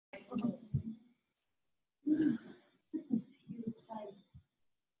How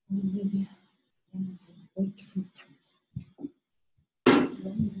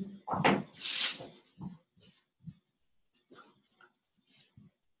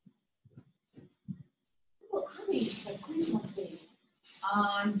is the Christmas Day?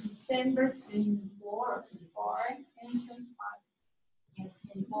 On December 24, 24 and 25. yes,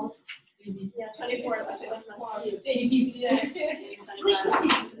 24th. Yeah, 24 is like Christmas Eve. It is, yeah.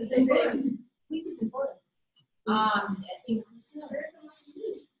 Which is important? In Christmas.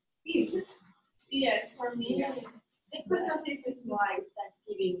 Eve. Yes, for me. Yeah. Christmas Eve is like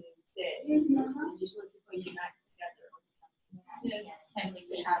Thanksgiving Day. Mm-hmm. Usually people unite together. Yes, family.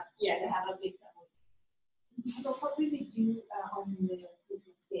 They have a big family. So what will we do on the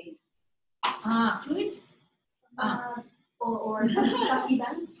Christmas Day? Food. Or some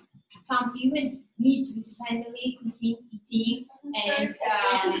events? Some events meet with family, cooking, eating, and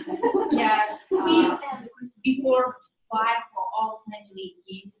yes, before 5 for all family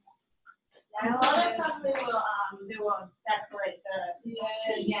gifts. Yeah, a lot of times they will decorate the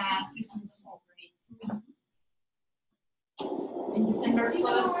Yes, Christmas celebration. In December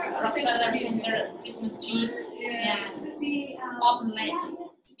 1st, Rockefeller Center Christmas tree. Yes, open light.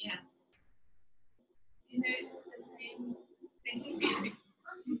 Yeah. You know, it's the same Thanksgiving.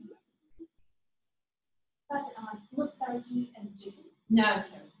 But not turkey and chicken. No,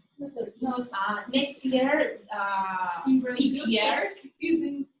 no. Next year, In Brazil, peak year. turkey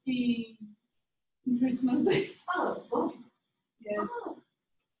isn't the Christmas Day. Oh, oh. Yes. Oh.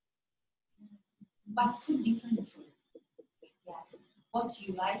 But food, different food. Yes. What do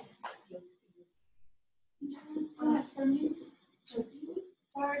you like? Yes, for me, it's turkey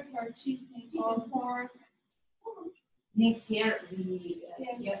or chicken or pork. Next year we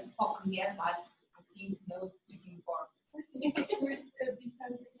Yes. get pork here, but I think no eating pork.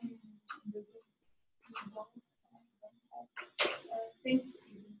 Because in Brazil, we don't have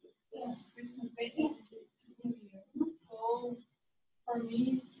Thanksgiving. That's Christmas Day and it's New Year. So for me,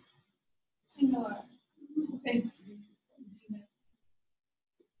 it's similar. Thanksgiving dinner.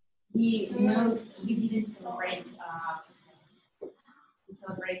 We didn't celebrate Christmas. We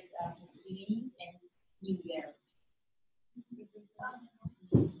celebrate Thanksgiving and New Year.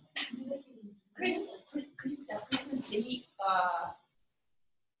 Christmas Day.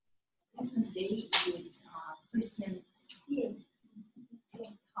 Christmas Day is Christian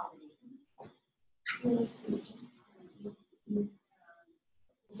holiday.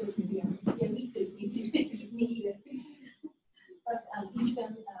 But even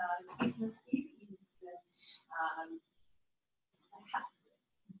Christmas Eve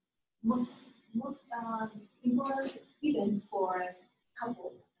is most important event for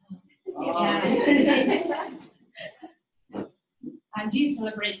couple. Yeah. Do you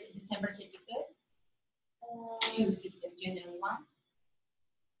celebrate December 31st? To January 1?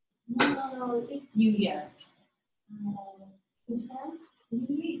 No, it's New Year. in Japan, New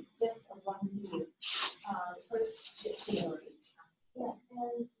Year is just a 1 year. First January. Yeah,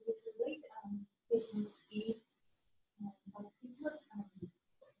 and we celebrate Christmas Eve, but it's not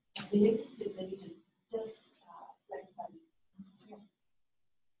related to religion, just like family.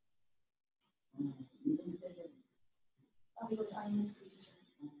 Because I'm not Christian.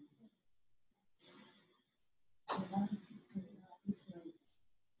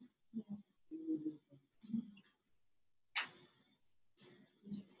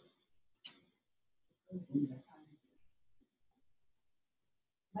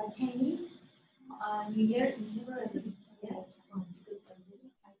 But Chinese New Year is never a big yes.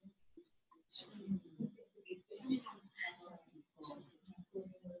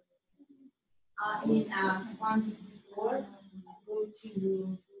 In one before, go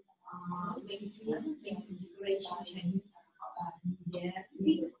to Macy's decoration Chinese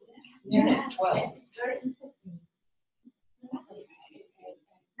Yeah. Yes, it's very interesting.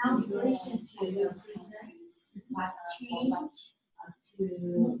 Now decoration to Christmas, but change to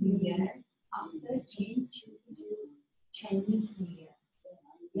New Year, after change to Chinese New Year.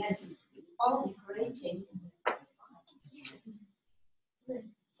 Yes, all decoration.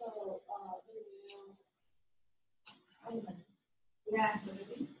 So Yes,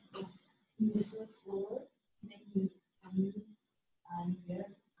 in the first floor, maybe New Year.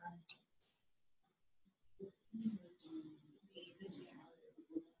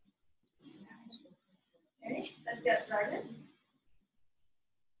 okay, let's get started. I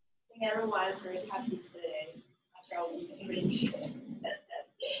think everyone is very happy today after all the great.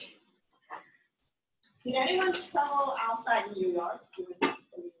 Did anyone travel outside New York? No.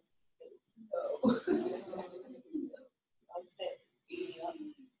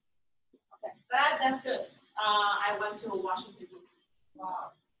 But that's good. I went to Washington D.C.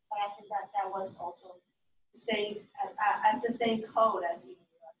 Wow. But I think that was also the same as the same cold as in New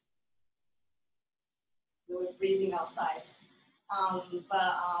York. We were freezing outside.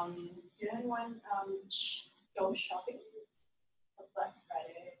 Did anyone go shopping for Black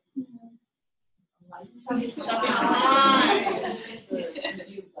Friday? Shopping online.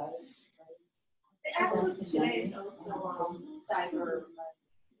 Actually, today is also Cyber Monday.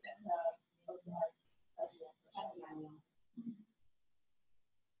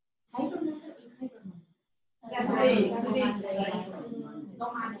 Cyber Monday or Cyber Monday?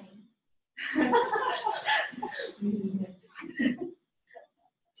 Don't mind me.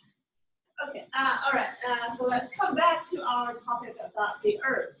 Okay, all right, so let's come back to our topic about the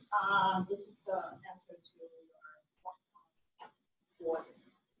Earth. This is the answer to your for this.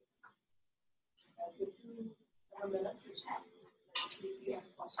 Give you a minute to check. Let's see if you have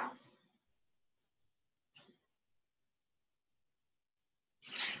questions.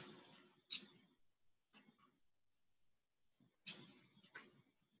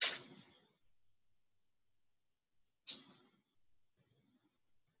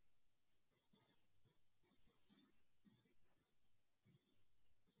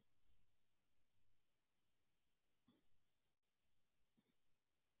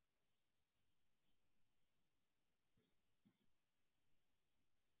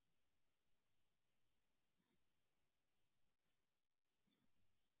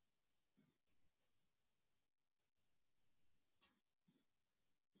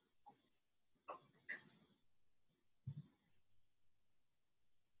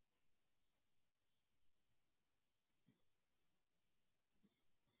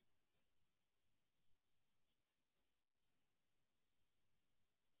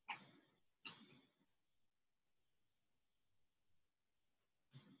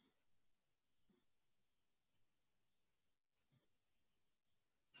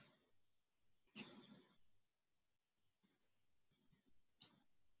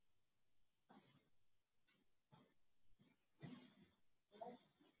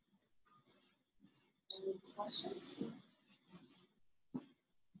 Any questions?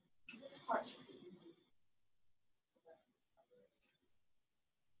 This part should be easy.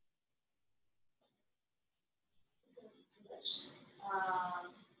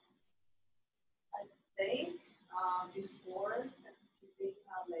 I think before Thanksgiving,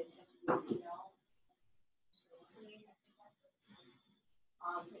 they sent you an email. Listening exercises.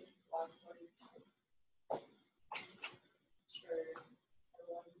 Page 145. Sure,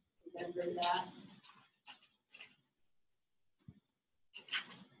 everyone remember that.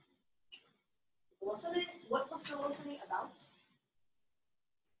 Listening. What was the listening about?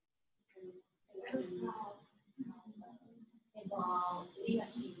 About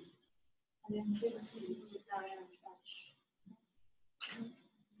legacy. And then privacy Mariana Trench.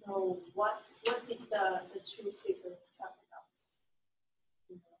 So what did the two speakers talk about?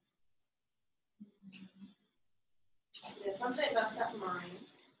 There's something about submarine.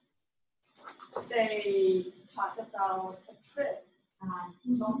 They talked about a trip.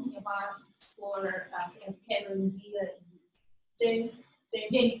 Talking about explorer Cameron here. James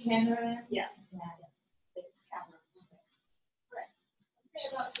Cameron. Yes. Yeah. James Cameron. Correct. Okay,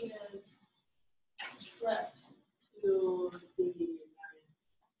 about his trip to the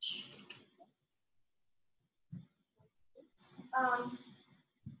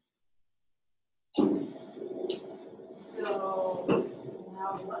so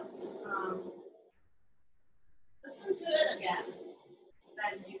now let's listen to it again.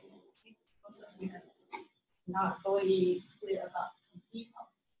 Then most of you have not fully clear about the detail.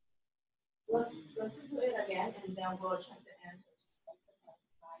 Let's listen to it again and then we'll check the answers.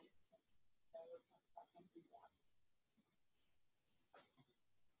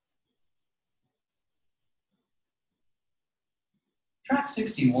 Track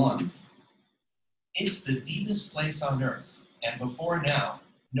 61. It's the deepest place on Earth, and before now,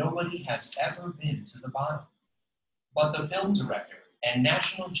 nobody has ever been to the bottom. But the film director and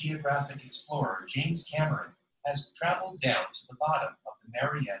National Geographic explorer James Cameron has traveled down to the bottom of the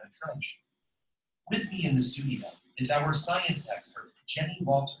Mariana Trench. With me in the studio is our science expert, Jenny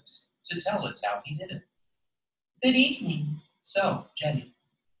Walters, to tell us how he did it. Good evening. So, Jenny,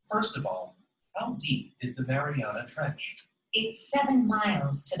 first of all, how deep is the Mariana Trench? It's 7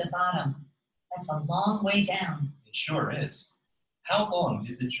 miles to the bottom. That's a long way down. It sure is. How long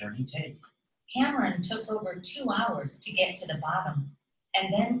did the journey take? Cameron took over 2 hours to get to the bottom,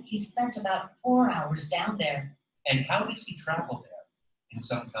 and then he spent about 4 hours down there. And how did he travel there? In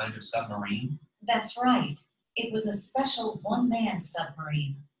some kind of submarine? That's right. It was a special one-man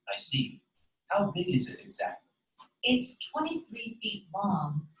submarine. I see. How big is it exactly? It's 23 feet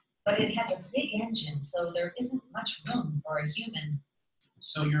long, but it has a big engine, so there isn't much room for a human.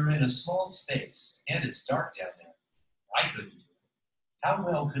 So you're in a small space, and it's dark down there. I couldn't do it. How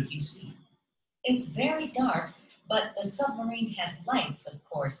well could he see? It's very dark, but the submarine has lights, of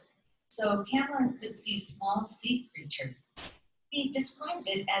course, so Cameron could see small sea creatures. He described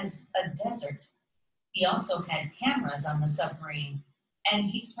it as a desert. He also had cameras on the submarine, and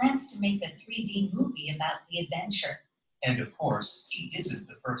he plans to make a 3D movie about the adventure. And of course, he isn't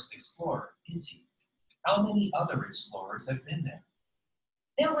the first explorer, is he? How many other explorers have been there?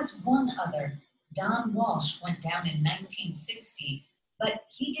 There was one other. Don Walsh went down in 1960, but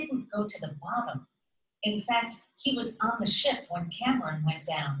he didn't go to the bottom. In fact, he was on the ship when Cameron went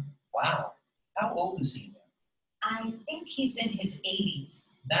down. Wow. How old is he now? I think he's in his 80s.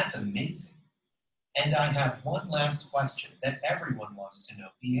 That's amazing. And I have one last question that everyone wants to know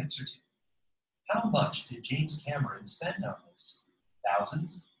the answer to. How much did James Cameron spend on this?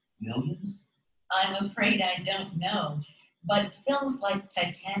 Thousands? Millions? I'm afraid I don't know, but films like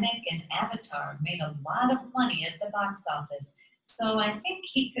Titanic and Avatar made a lot of money at the box office, so I think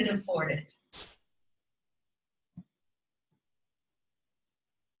he could afford it.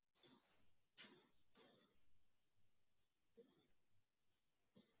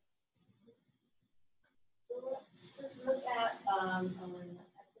 So let's first look at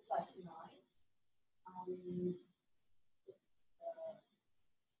exercise 9.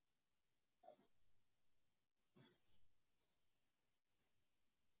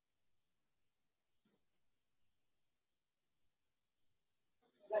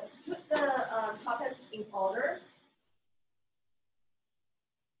 Let's put the topics in order.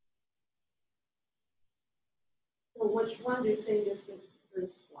 So which one do you think is the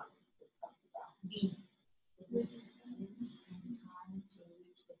first one to talk about? B. This is time to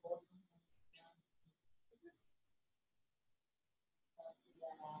reach the bottom.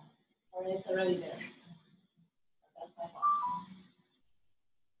 Yeah, or it's already there. That's my fault.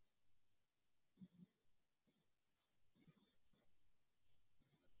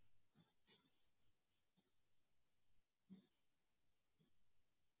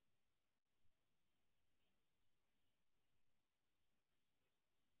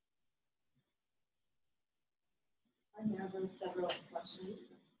 I have several questions.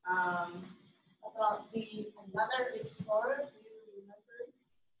 About the another explorer, do you remember?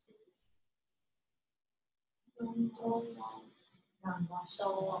 Don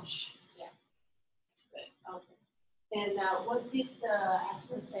Walsh. Yeah. Good. Okay. And what did the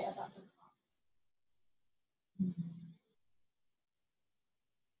expert say about the cost?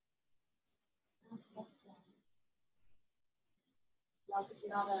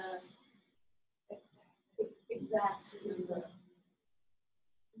 Not a exact number.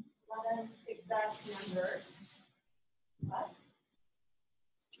 Not an exact number. But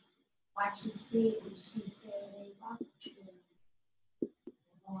What she say, she say, what?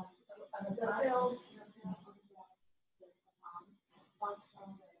 the film.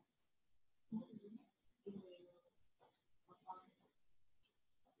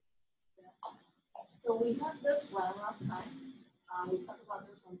 So we had this one last time. We talked about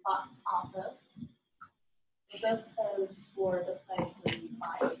this one, box office. This is for the place where you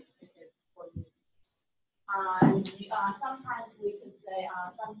buy tickets for you. Sometimes we can say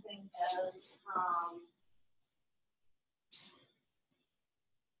something is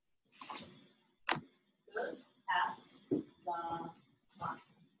good at the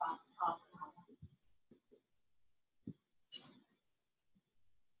box office.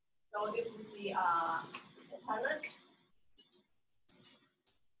 So if we see Titanic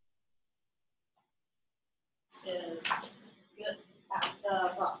is good at the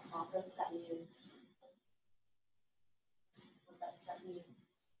box office, that means what does that mean?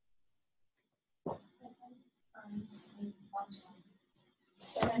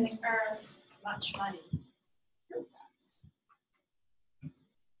 Titanic earns much money.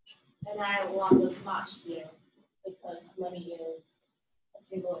 And I want this much here because money is a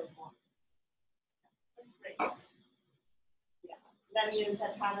singular form. That's great. Yeah. That means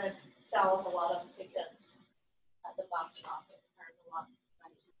that Titanic sells a lot of tickets at the box office, earns a lot of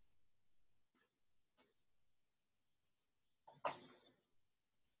money.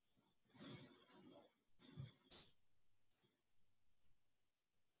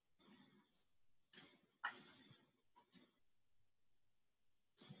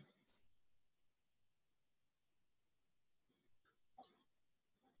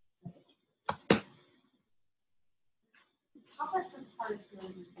 How about this part is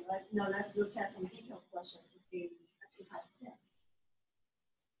going to be like, no, let's look at some detailed questions to do exercise 10.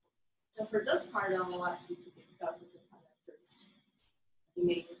 So for this part, I would like you to discuss with your partner first. You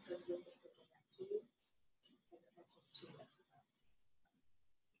may discuss with the person next to you. And the answers to the exercise.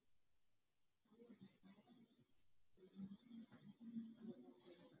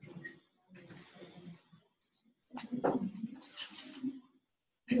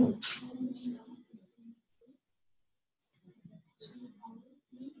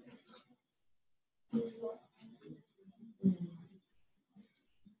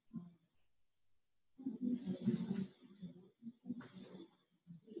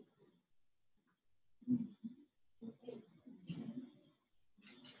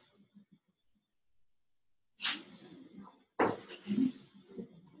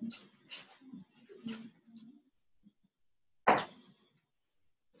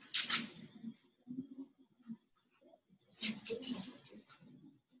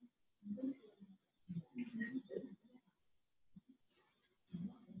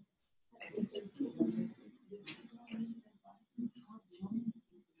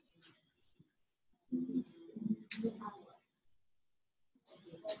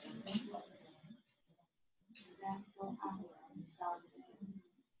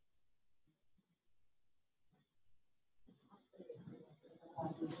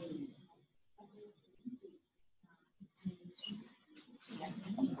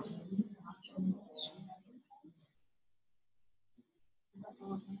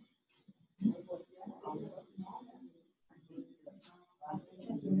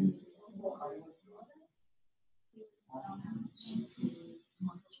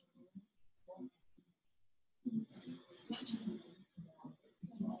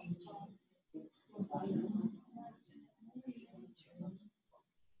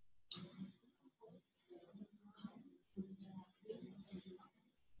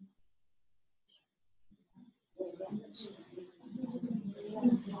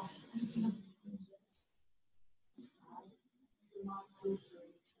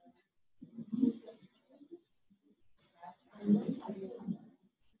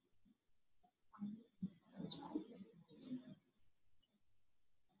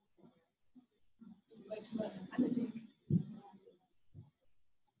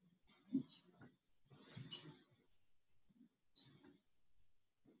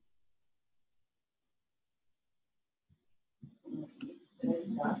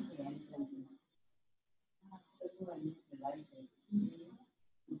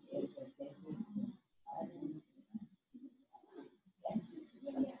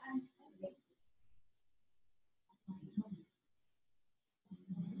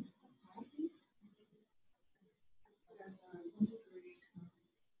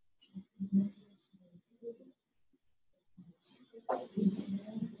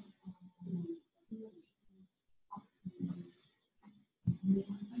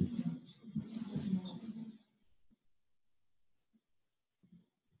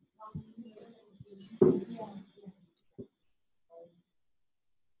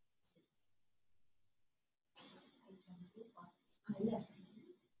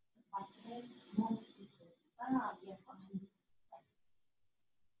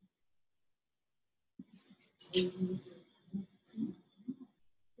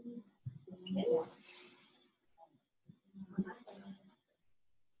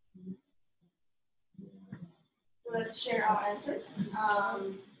 Let's share our answers.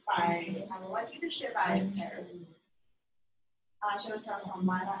 I would like you to share by pairs. Shall we start from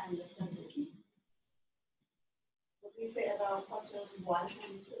Myla and Suzuki? What do you say about questions 1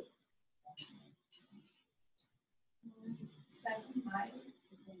 and 2? Second mile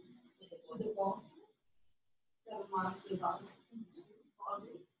to the wall. 7 miles to the bottom.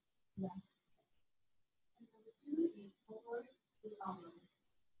 Yes. And number 2 is over 2 hours.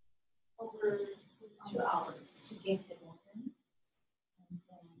 Over 2 hours. To get the water. And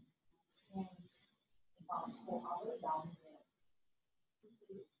then spend about 4 hours down there.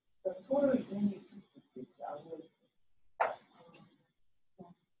 The total journey took 6 hours.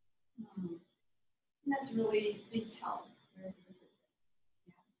 That's really detailed. Very specific.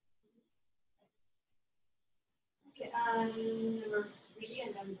 Okay, number 3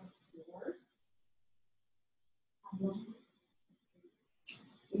 and number 4.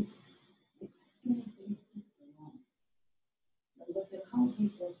 It's 20 long. But the how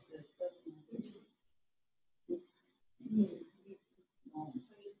big was the first one? It's 23 long.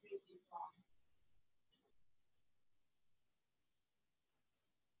 23 feet long.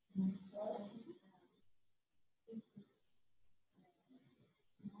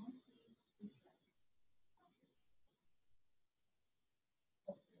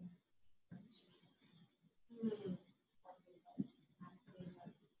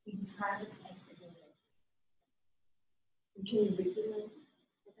 described it as a desert. Can you repeat it?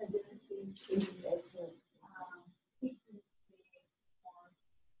 I didn't hear. It's as a We could say more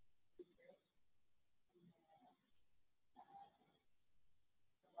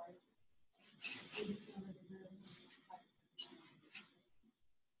features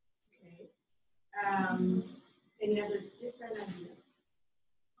Okay. Any other different ideas?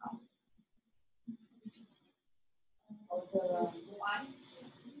 also lights.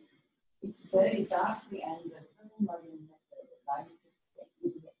 it's very dark and the submarine has a light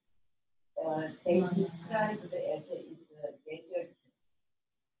they described it as it's a desert.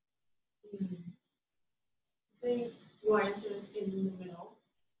 I think your answer is in the middle,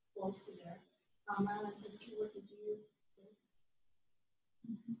 close to there. Madeline says, keyword, did you?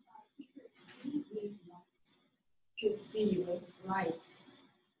 Could see with lights.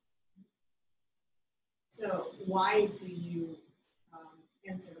 So why do you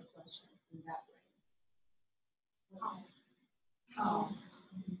answer the question in that way? How?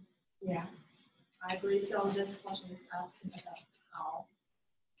 Yeah, I agree. So this question is asking about how.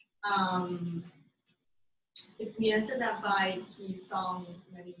 If we answer that by he saw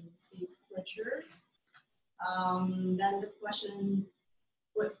many sea creatures, then the question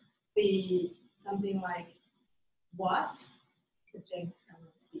would be something like, what could James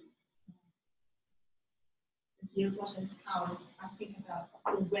Cameron see? If your question is how, it's asking about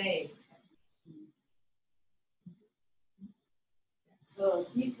the way. So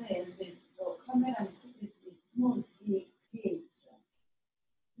this answer, so Cameron could see small sea creature.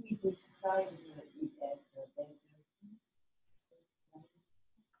 He described it as a desert.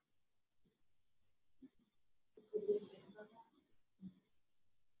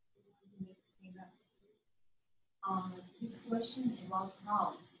 This question about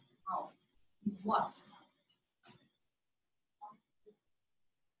how is what?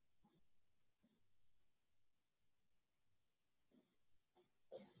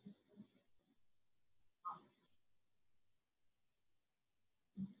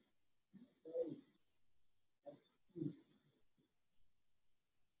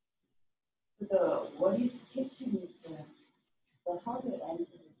 The what is catching is the how to answer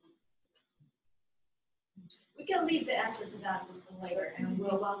it. We can leave the answer to that later, and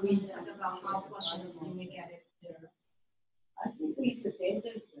we'll when we talk about how questions when we get it there. I think it's a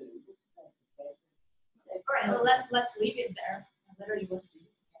desert. All right, well, let's leave it there. Later you will see.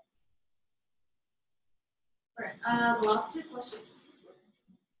 All right, the last two questions.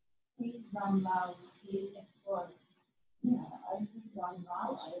 Please don't love, please explore. Yeah, I think Don't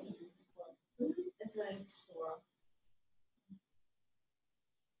love, please explore. It's an explorer.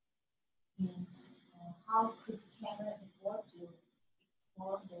 And how could camera afford to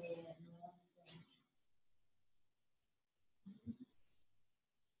explore the known range?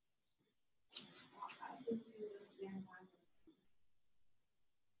 I think we understand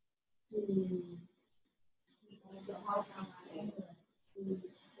Also, how can I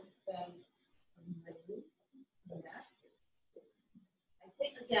I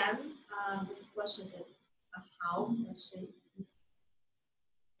think again, this question is a how question.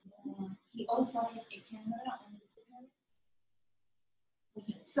 he also has a camera on his camera?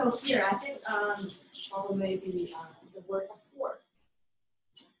 So here, I think probably the word afford.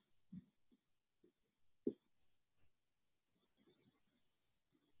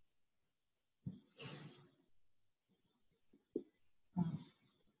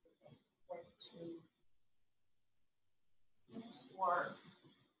 Or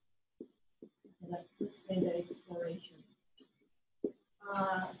let's just say the exploration.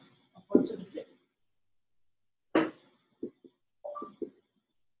 Afford to the trip.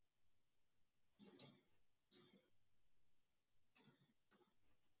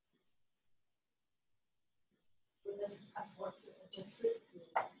 Afford to the trip.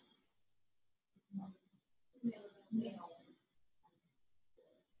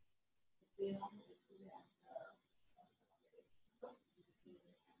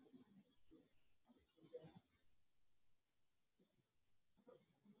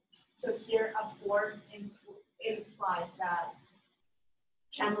 So here, afford implies that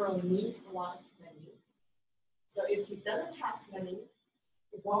Cameron needs a lot of money. So if he doesn't have money,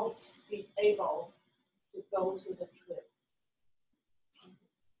 he won't be able to go to the trip.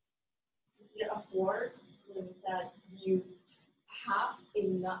 So here, afford means that you have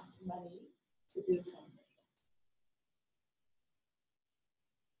enough money to do something.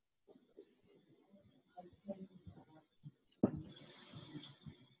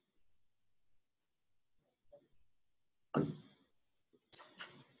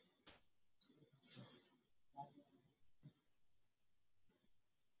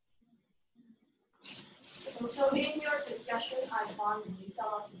 so in your discussion, I found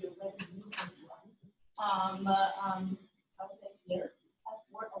some of you already used this one. I would say here,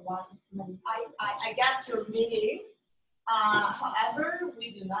 afford a lot of money. I get your meaning. However,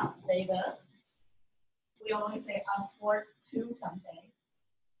 we do not say this. We only say afford to something.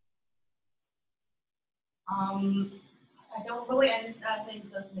 I don't really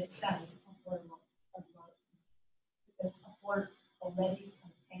think this makes sense. Afford a lot, because afford already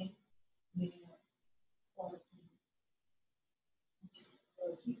contains meaning of afford.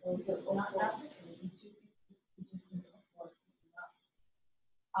 Because not necessarily to just use afford.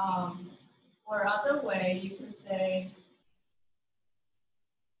 Or other way, you could say,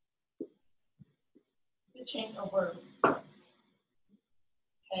 to change a word,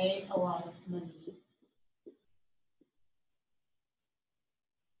 pay a lot of money.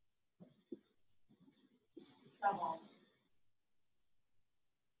 Travel.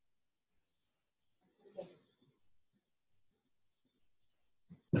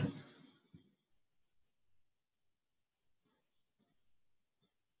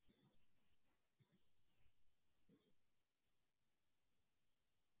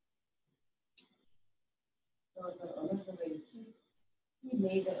 So the another way, he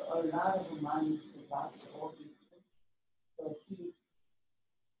made a lot of money to watch all these things. So he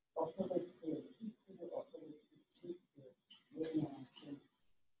offered it to, he could offer it to cheap to many things.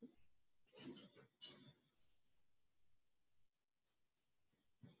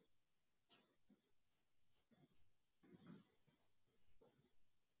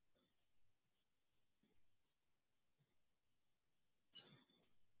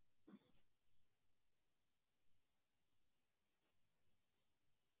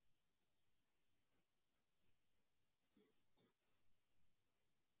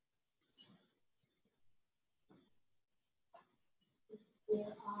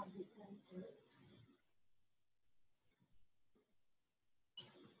 There are the answers.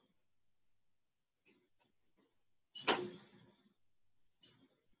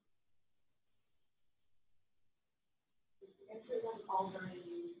 Answer them all very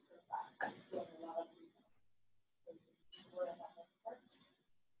perfect. We have a lot of people.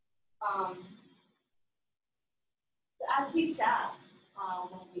 So as we said,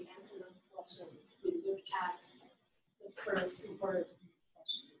 when we answer the questions, we look at the first super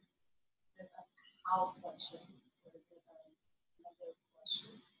question, the how question, or is it another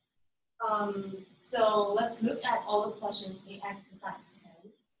question? So let's look at all the questions in exercise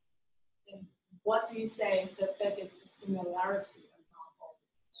 10. And what do you say is the biggest similarity among all the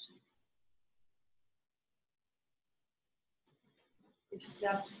questions?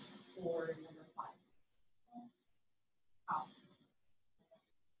 Except for number 5. How?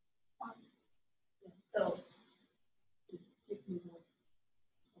 So, give me more.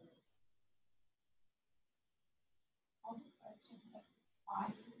 All the questions have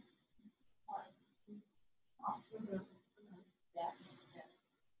 5. Yes, yes,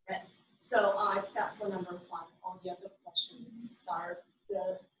 right. So, except for number 1, all the other questions start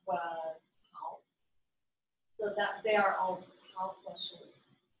with how. So that they are all how questions.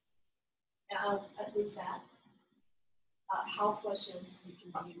 And as we said, how questions you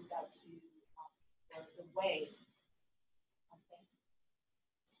can use that to for the way. Okay.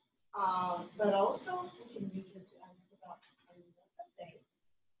 But also we can use it to answer about another thing.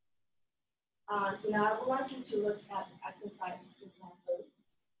 So now I would like you to look at the exercise example.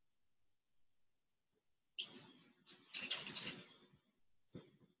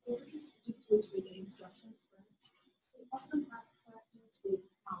 So could you please read the instructions first? We often ask questions with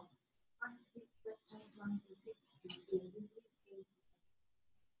how. Answer question 1 to 6 is the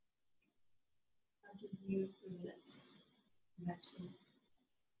I'll give you 3 minutes. Next one.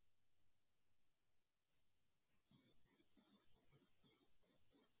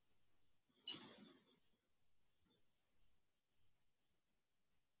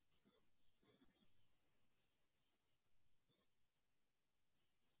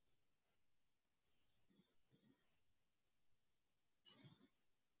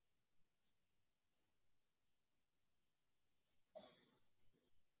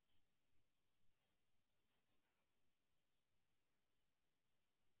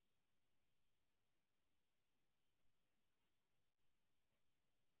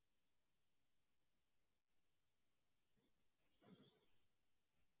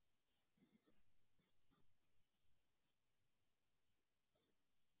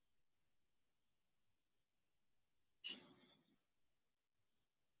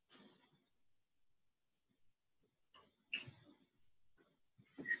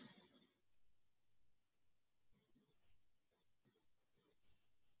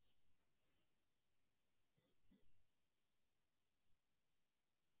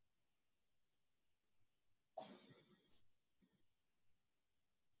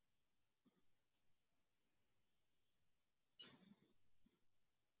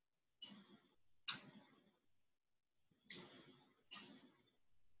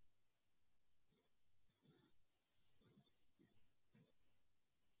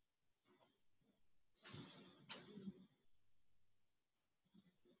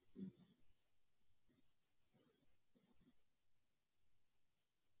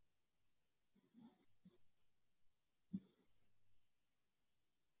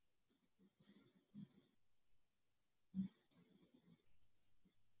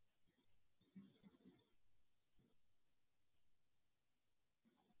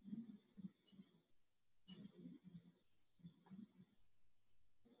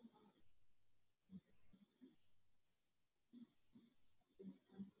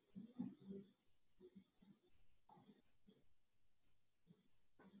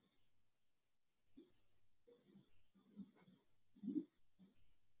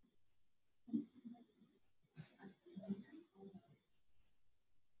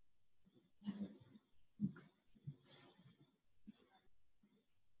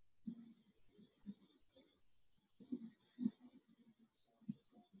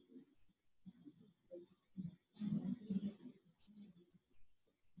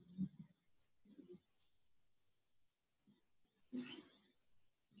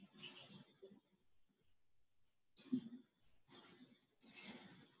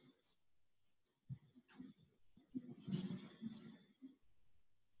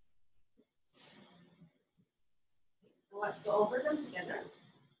 Let's go over them together.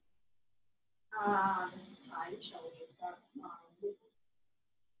 This time, shall we start with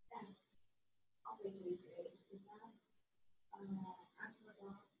 10? How many we create in that?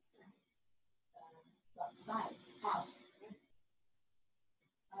 What size? Half.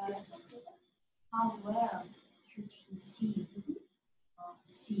 How well could he see?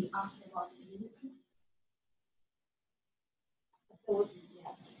 See asked about ability. Ability,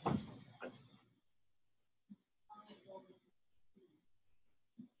 yes.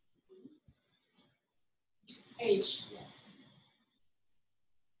 Age, yes.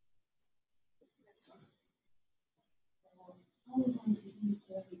 Next one. How long did you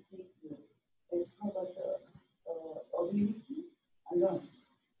take as part of the ability alone?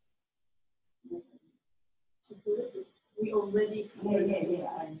 Ability. We already Yeah, covered. yeah,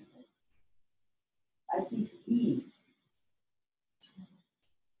 yeah. I think E.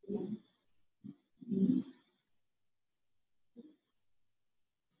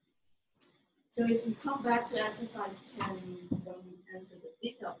 So if we come back to exercise 10, when we answer the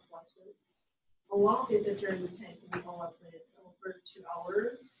detailed questions, how long did the journey take? We all agreed it's over 2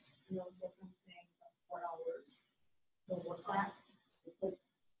 hours, and also something like 4 hours. So what's that?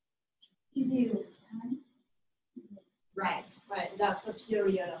 Period of time. Right, right. That's the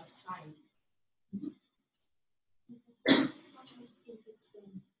period of time.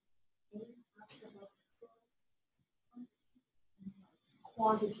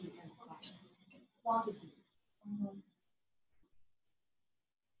 Quantity and price. Quantity.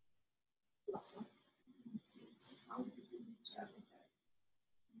 Last one.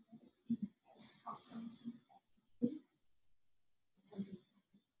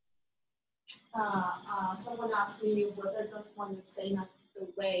 Someone asked me whether just want to say not the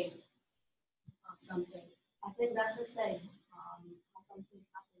way of something. I think that's the same. How something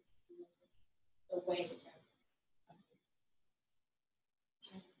happens the way.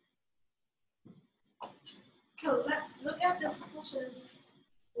 So let's look at these questions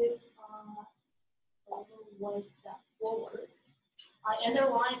with a little one step forward. I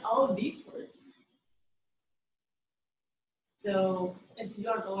underline all of these words. So if you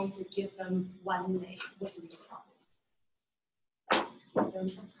are going to give them one name, what do you call it?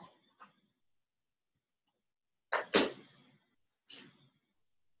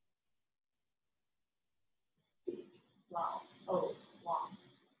 Wow, old, long.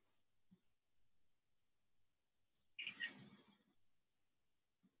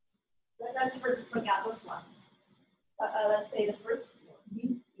 Let's first forget this one. Let's say the first one.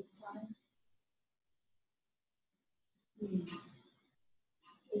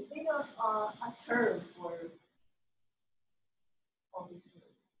 Think of a term for all these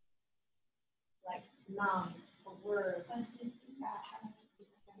words, like nouns or words,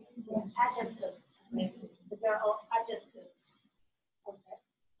 adjectives. They're all adjectives. Okay.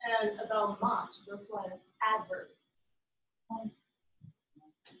 And about much, this one is adverb.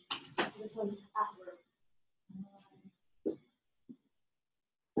 This one is adverb.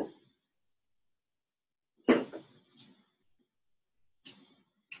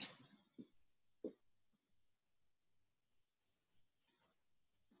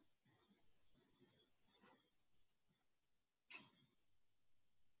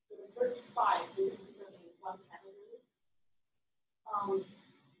 First 5 is really one category. And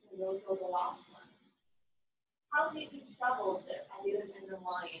we'll go the last one. How did you travel there? I didn't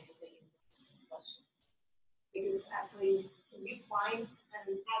underline anything in this question. Because actually, can you find an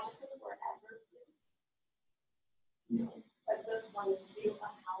adjective or adverb here? No. But this one is still a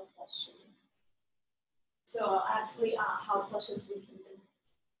how question. So actually, how questions we can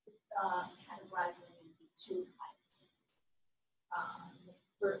categorize them into 2 types.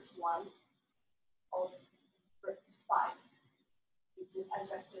 The first one, or first 5, using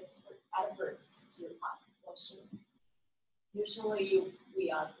adjectives or adverbs to ask questions. Usually,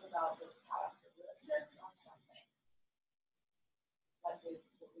 we ask about the characteristics of something, like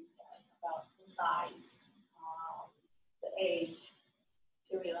what we said about the size, the age,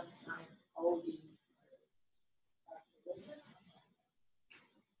 period of time, all these characteristics of something.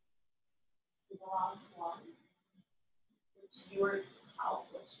 The last one, which your how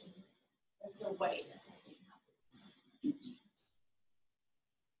question, is the way that something happens.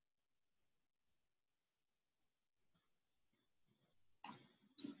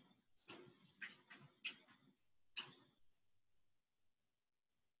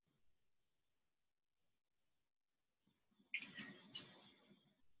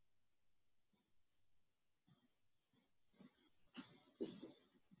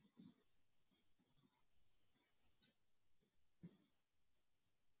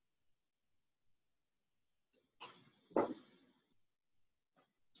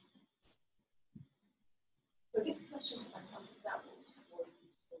 questions are some examples for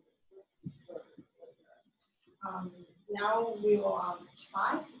now we will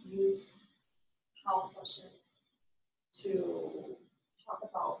try to use how questions to talk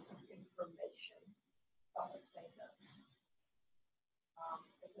about some information about the places.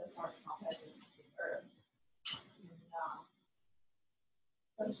 Because our topic is the Earth.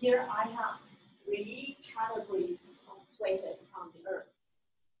 So here I have 3 categories of places on the Earth.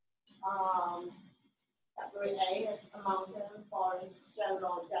 Category A is a mountain, forest,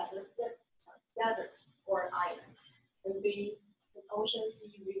 jungle, desert, or island. And B, an ocean,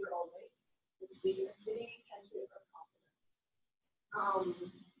 sea, river, or lake. And C, a city, country, or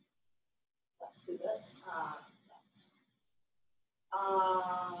continent. Let's do this.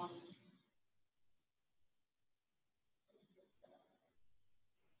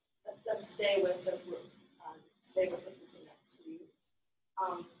 Let's stay with the group. Stay with the person next to you.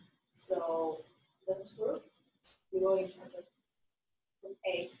 So this group, we will in charge of group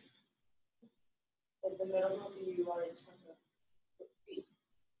A. In the middle of you are in charge of group B.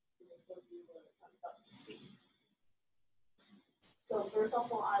 In this group you are in charge of C. So first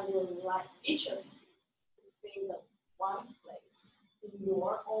of all, I will like each of you to think of one place in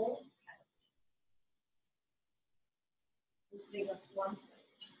your own category. Just think of one place.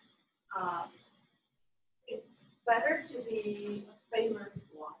 It's better to be a famous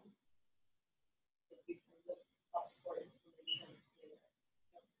one if you can look up for information later.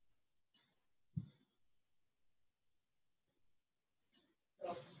 So,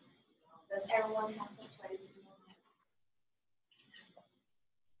 does everyone have the place in your mind?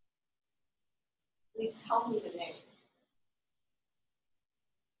 Please tell me the name.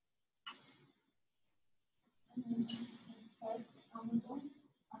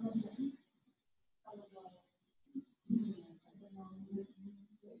 Amazon.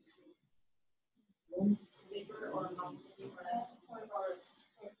 River or mountain or forest.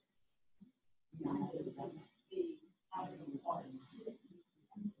 The Amazon forest.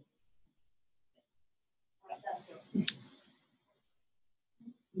 Right, that's your place.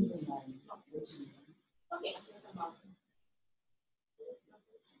 Okay, there's a mountain.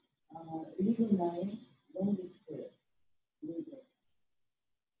 River line, longest river.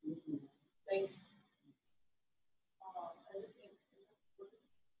 Like,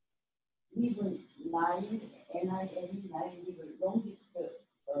 River line, NINE line river, longest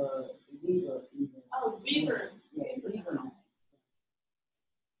river in the oh, river. yeah, river line.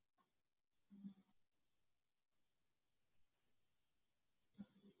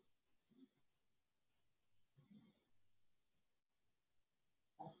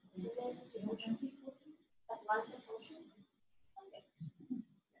 Atlantic Ocean. Okay.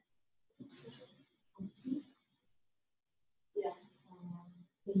 Yeah.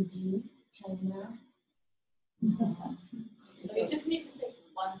 Beijing, China. So you just need to think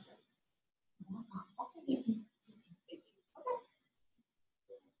one place.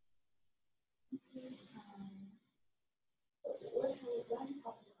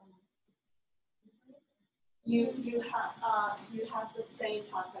 You have the same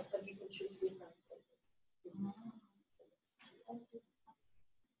topic, but you can choose different places.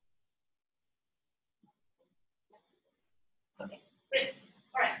 Okay, great.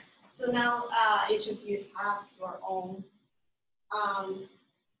 All right. So now each of you have your own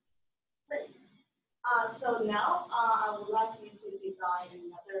place. So now I would like you to design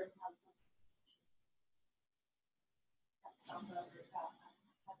another telephone. That sounds like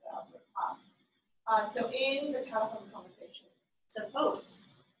so in the telephone conversation, suppose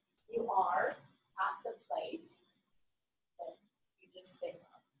you are at the place that you just think of.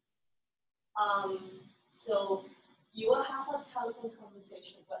 So you will have a telephone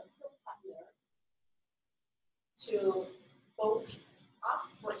conversation with your partner to both ask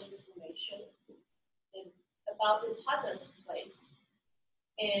for information about your partner's place,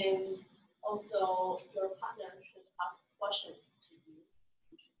 and also your partner should ask questions to you.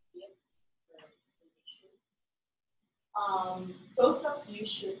 You should give your information. Both of you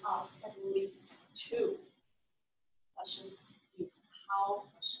should ask at least 2 questions. Use how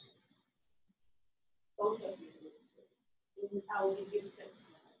questions. Both of you need to. I will give you 6 minutes.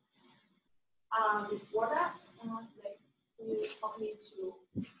 Before that, you help me to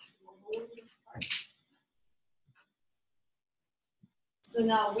remove this part. So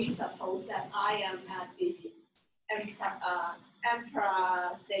now we suppose that I am at the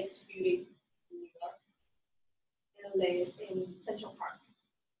Emperor State Building in New York, and live in Central Park.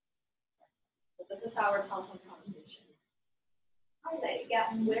 So this is our telephone conversation. Hi, Lei,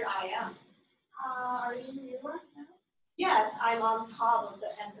 guess where I am? Are you in New York now? Yes, I'm on top of the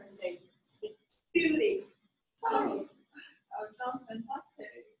Empire State Building. Oh, it sounds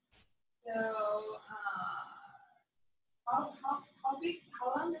fantastic. So, how big, how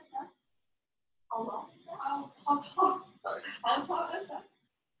long is that? How long is that? How tall, sorry, how tall is that?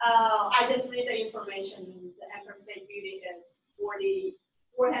 I just read the information. The Empire State Building is 443.7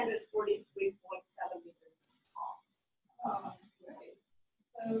 meters tall. Oh, great.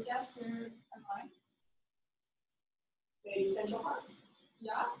 So guess where am I? Maybe Central Park.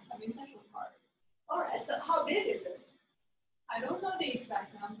 Yeah, I'm in Central Park. All right. So how big is it? I don't know the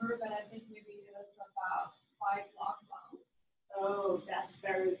exact number, but I think maybe it's about 5 blocks long. Oh, that's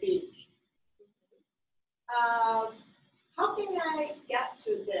very big. How can I get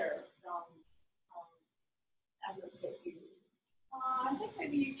to there from Empire State Building? I think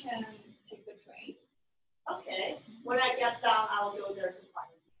maybe you can take the train. Okay. When I get down, I'll go there to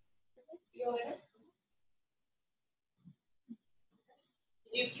find you. See you later.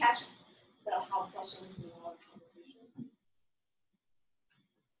 Did you catch the how questions in our conversation?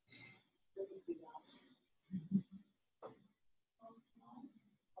 This is the last.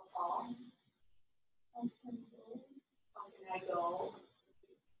 How tall? How can I go?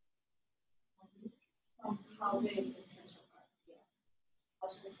 How big is Central Park? Yeah.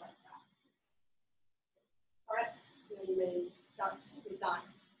 Questions like that. All right. So you may start to design.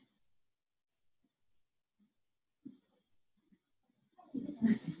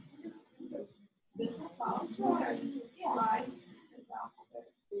 This is about right.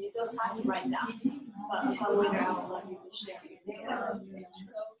 You don't have to write down, but later I'll let you share.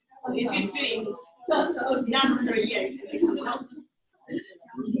 So if you think necessary, yeah, you can make some notes.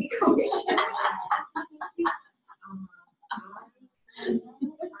 First,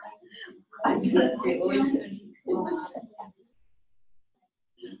 I took the road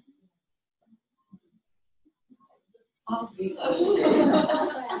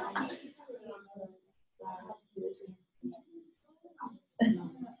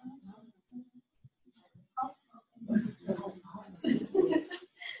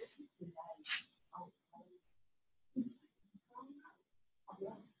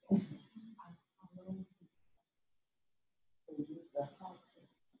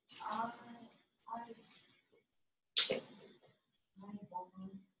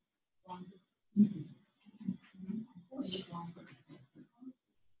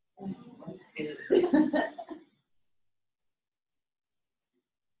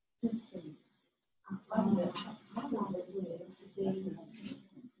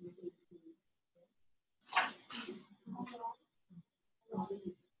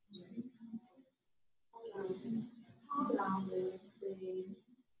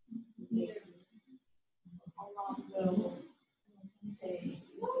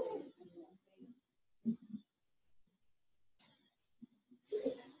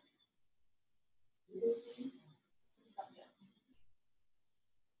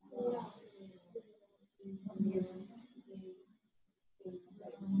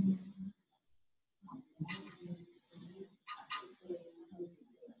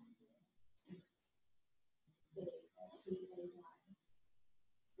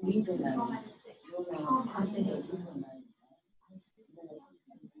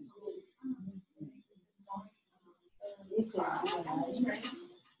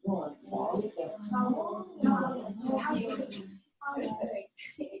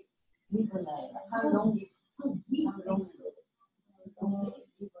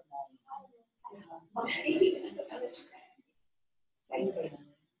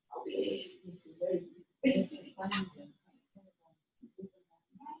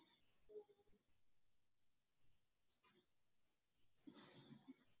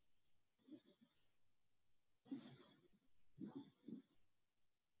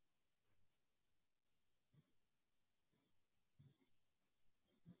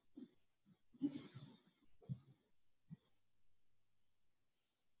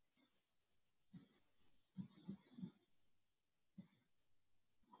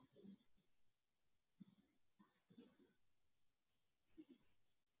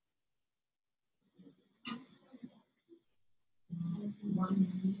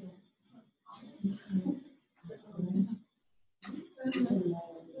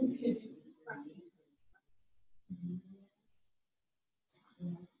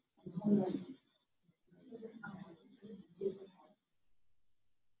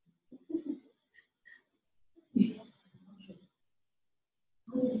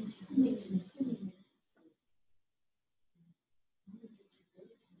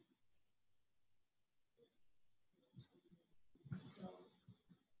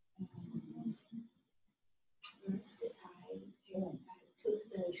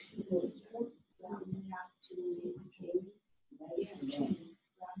round up to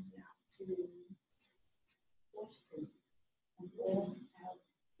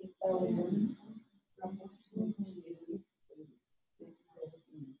How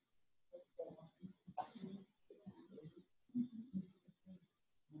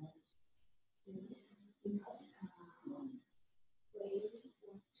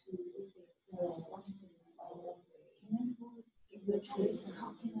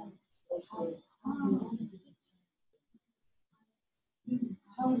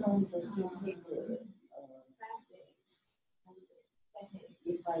long does it take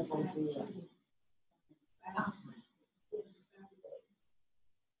if I go there?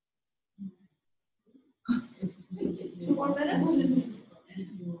 2 more minutes?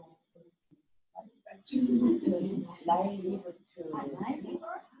 Nine leave to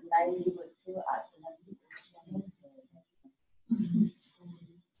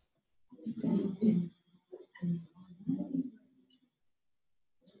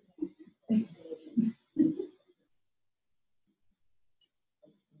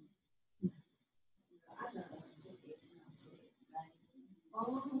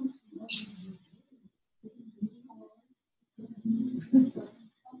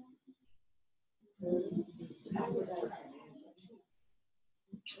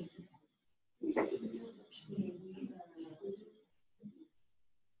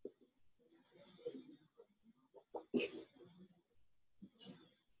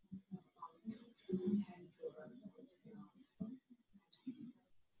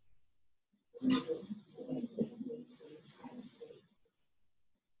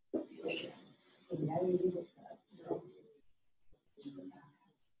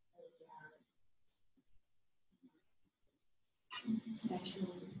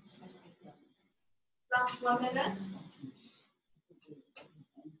Last 1 minute.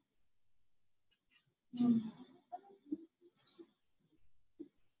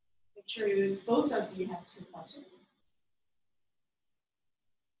 Make sure both of you have 2 questions.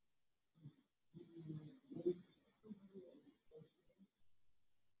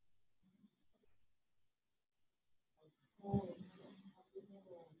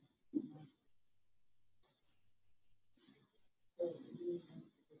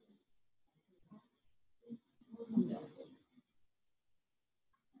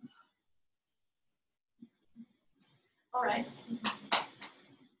 All right.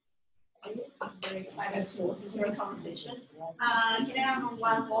 I'm very excited to listen to your conversation. Can I have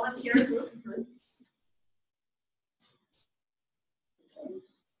one volunteer group first?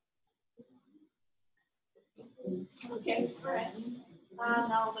 Okay, all right.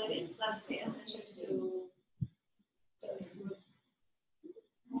 Now, ladies, let's pay attention to those groups.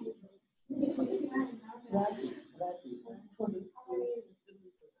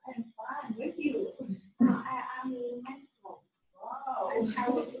 I'm fine with you. I'm in Mexico. Wow. I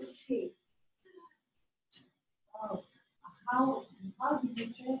will trip. Oh, how did you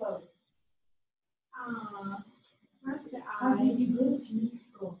travel? First how did you go to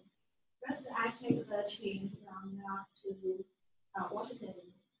Mexico? First, I take the train from New York to Washington,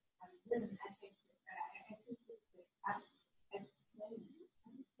 and then I took the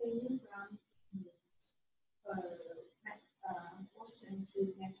plane from Washington to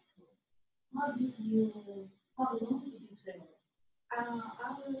Mexico. How long did you travel?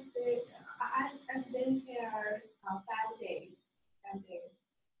 I stayed here 5 days, and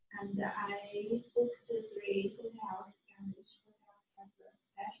I booked 3 hotels, and each hotel has a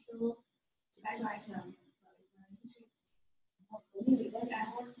special item. Really, that I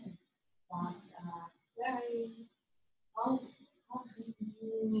haven't. But how did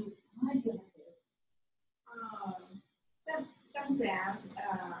you find it?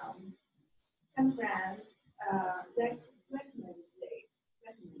 Some friends recommended it.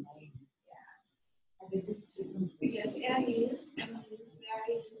 Yes,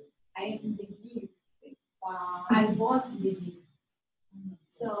 I am the Jew. I was the Jew.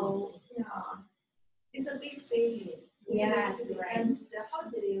 So, it's a big city. Yes, right. And how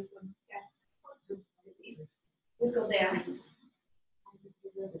did you get? We go there.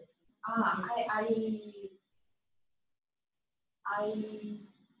 I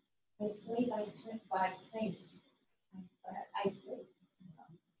play by plane.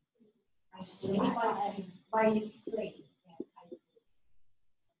 I play by plane. Yes,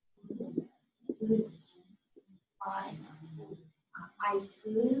 I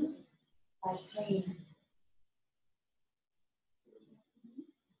flew by plane.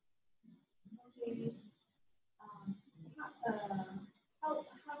 Okay. How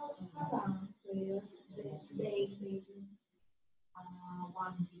long will you stay in Beijing?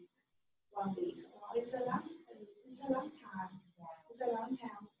 1 week. 1 week. It's a long time. It's a long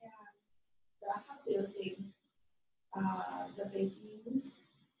time. And how do you think the Beijing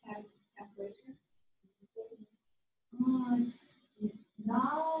can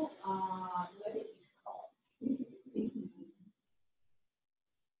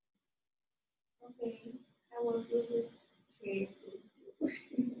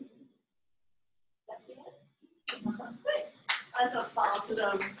as a follow to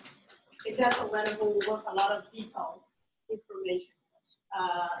them, it gets a level with a lot of details, information,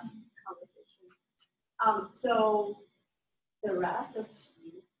 conversation. So the rest of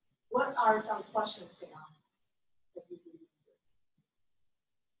you, what are some questions they ask? That you do?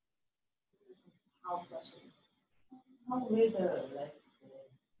 How questions? How whether like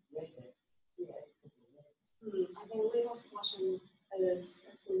later? I think Leo's question is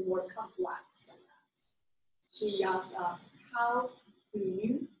actually more complex than that. She asked, how do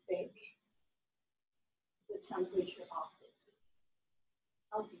you think the temperature of it?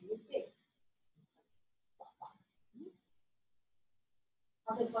 How do you think?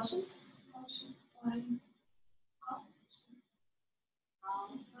 Other questions? How she find how did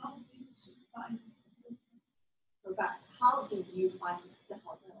she find Okay. How did you find the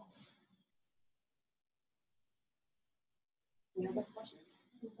hotels? Any other questions?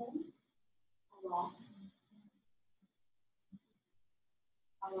 How long?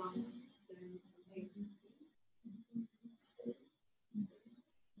 How long?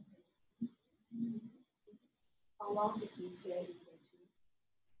 How long did you stay in Beijing?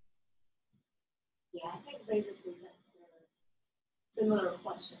 Yeah, I think basically that's a similar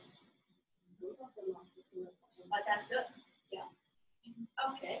question. Both of them ask a similar question, but that's good. Yeah.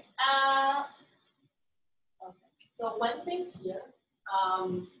 Okay. Okay. So one thing here,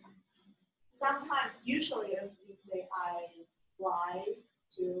 sometimes, usually, if you say I fly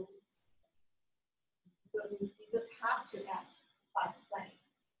to, so you just have to add by plane,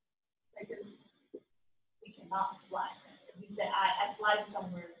 because we cannot fly. If you say I fly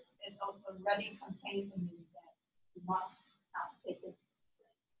somewhere, it already contains the meaning that you must have taken.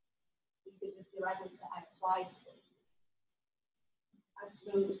 You could just directly say I fly to Beijing. I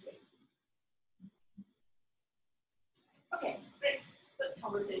flew to Beijing. Okay, great. Good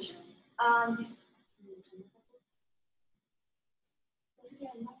conversation. How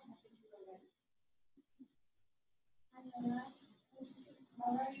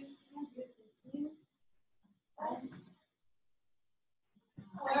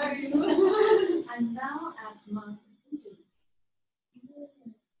are you? I'm now at Mount Fuji.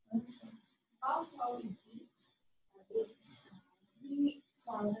 How tall is it? It's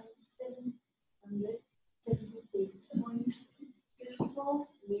 3,776.34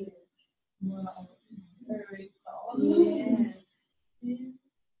 meters. Wow, it's very tall. Yeah.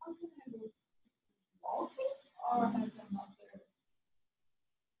 How can I go walking or have another?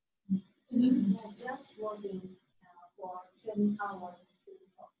 Just walking for 7 hours.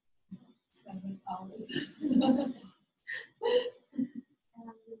 7 hours. And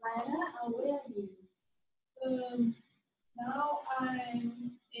Mayra, where are you? Now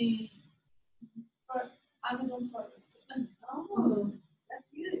I'm in Amazon forest. Oh, that's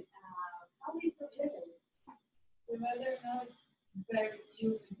good. How is the weather? The weather now is very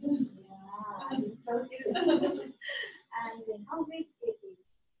humid. Yeah, it's so good. And how big it is?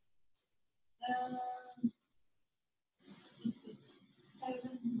 It is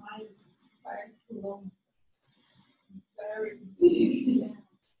 7 miles square kilometers. Very big.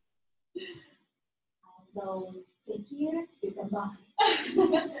 So take care to come back.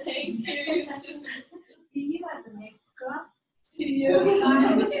 Thank you. See you at the next class. To you.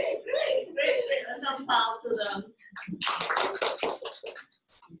 Okay, great. Let's applaud to them.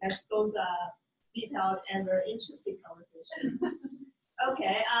 That's both detailed and very interesting conversation.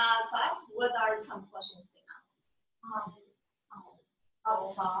 Okay, class, what are some questions they have? How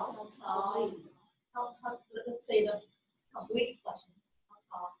tall? Let's say the complete question.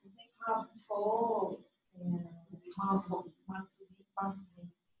 How tall? How tall is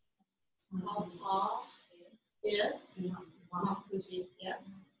Mount Fuji? Yes.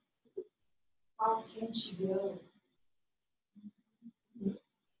 How can she go?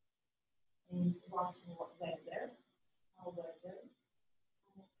 And what weather? How weather?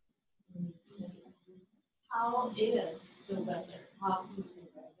 How is the weather? How is the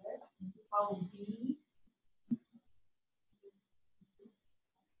weather? How big?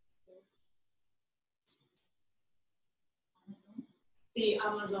 The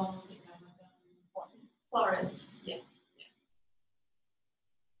Amazon forest. Yeah.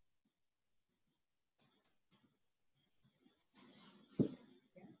 I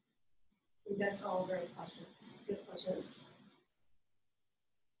think that's all great questions. Good questions.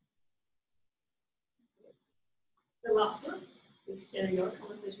 The last one, please share your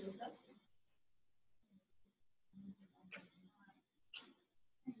conversation with us.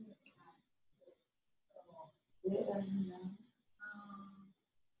 Where are you now?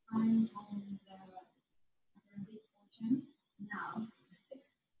 I'm on the Atlantic Ocean now.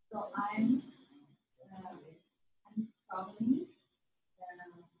 So I'm traveling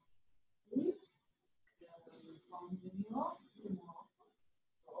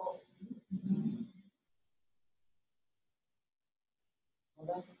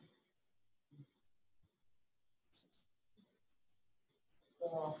lot. So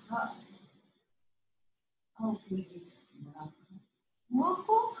how big is Morocco?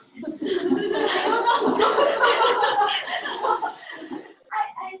 Morocco?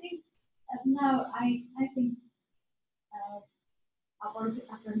 I think now I think about the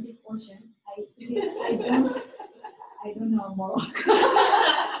Atlantic Ocean. I don't know Morocco.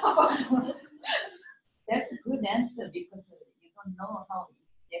 About Morocco. That's a good answer because you don't know how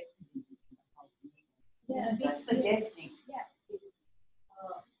exactly how big. Yeah, Just the guessing.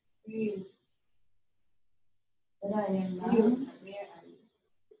 Really. Where I am now, Where are you?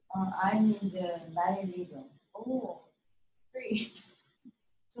 I'm in the Nile River. Oh, great.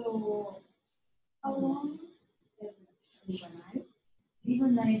 So, how long is River Nile? River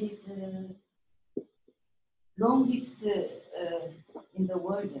Nile is the longest in the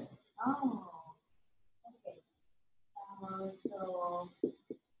world. Oh, okay. So,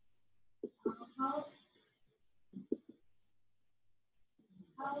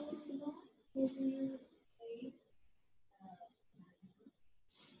 how long did you stay?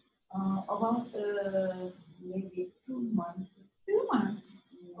 About maybe 2 months. 2 months.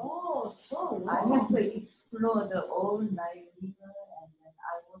 Oh, so I long. have to explore the old Nile River and then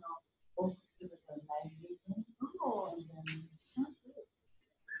I want to go to the Nile River. Oh, And then so good.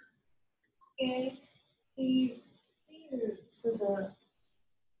 Okay. See you. so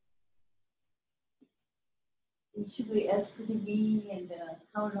you should be asking me and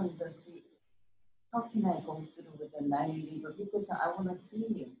how long does it, how can I go through with the Nile River because I want to see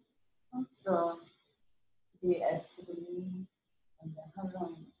you. So they asked me and how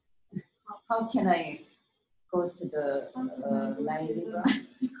long, how can I go to the Nile River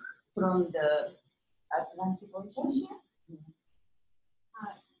from the Atlantic Ocean?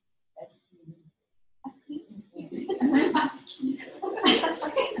 Ask you.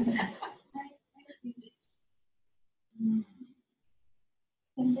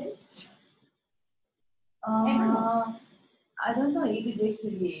 And then? I don't know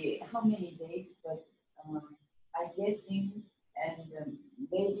exactly how many days, but I guessing and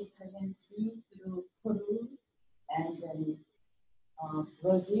Mediterranean Sea through Peru and then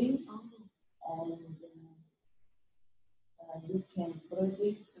Brazil and you can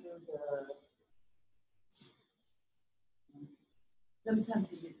Brazil through the. Sometimes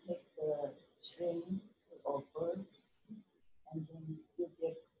you take the train to or bus and then you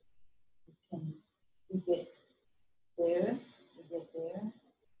get there,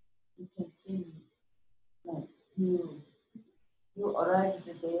 you can see no, you arrived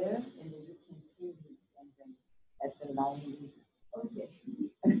there and then you can see and then at the line. Okay.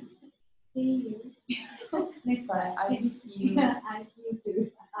 See you. Next time. I will see you. Yeah, I see you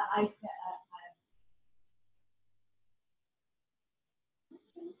too.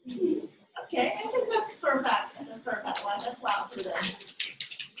 Okay, I think that's perfect. That's perfect. Let's applaud for them.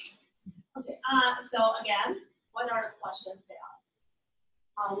 Okay, so again, what are the questions they ask?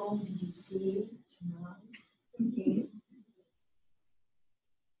 How long did you stay? 2 months. Okay.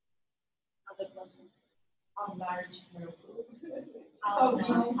 Other questions? How large Morocco?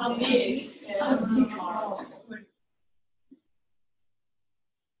 How big is Morocco?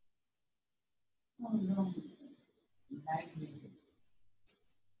 Oh no.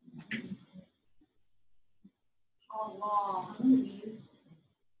 How long?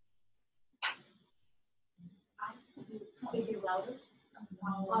 Speak it louder.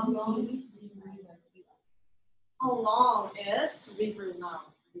 How long is River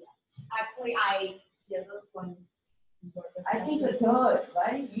Nile? Actually, I give it one. I think the third,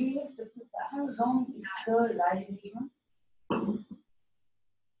 right? You have to put how long is the Nile River?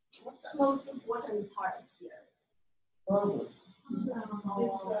 What's the most important part here? Probably.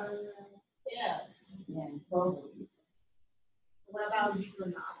 Yes. Yeah, probably. What about River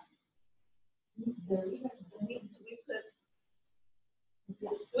Nile?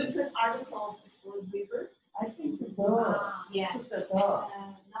 We put article for river. I think the third. Yeah. Put the third.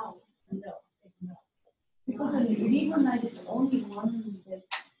 No. Because the river Nile is only one that.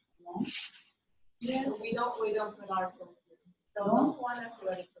 No? Yeah. We don't put article here. So No? this one is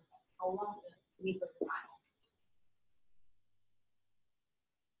already put. How long is River Nile?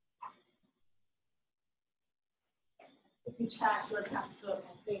 If you check your textbook,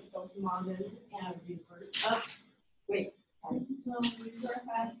 I think those mountains and rivers. Oh, wait. No, river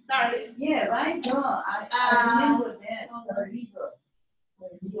has. Sorry. Yeah, right. No, I remember that. The river.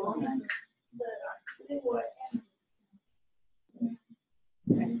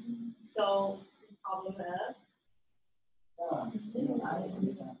 So the problem is the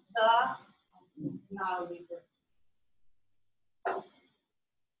Nile River.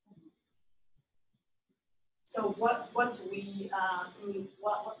 So what do we,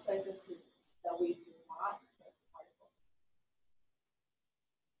 what places that we do not get article?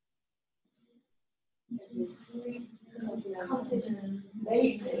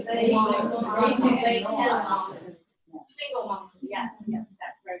 They can mountain. Single mountain, yes, yes,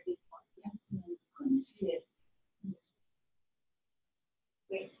 that's very good point, yeah.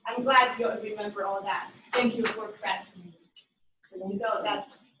 Great, I'm glad you remember all that. Thank you for correcting me. So you know,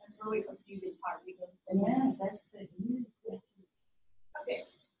 that's really confusing part. Yeah, that's the new. Okay,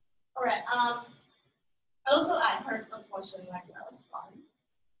 all right, also I heard a question like that was fun.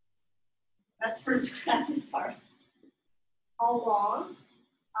 That's first this part. How long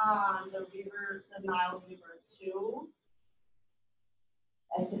the Nile River to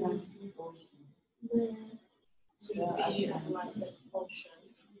Atlantic Ocean. the Atlantic Ocean?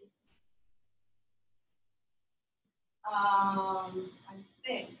 I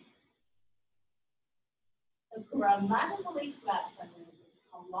think the grammatically flat sentence is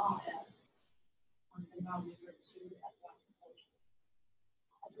how long as on the Nile River to the Atlantic Ocean.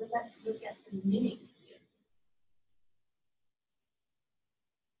 But let's look at the meaning here.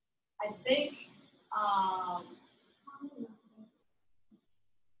 I think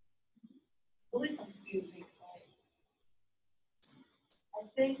really confusing, right? I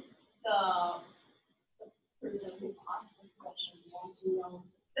think the person who asked this question wants to know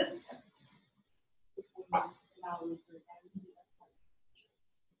the distance between the Nile River and the Atlantic Ocean.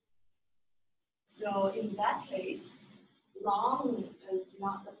 So in that case, long is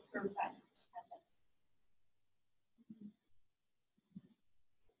not the perfect adjective.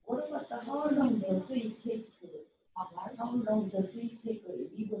 What about how long does it take to, how long does it take a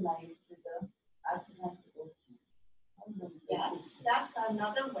river line to the Atlantic Ocean? How long does Yes, it take? that's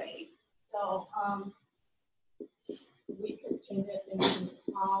another way. So we could change it into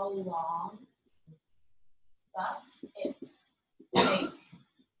how long does it take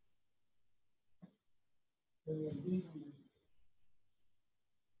The river line.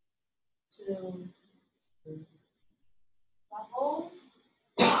 to travel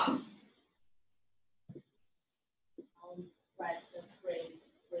from right the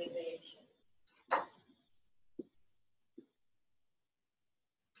abbreviation.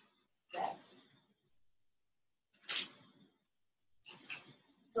 Yes.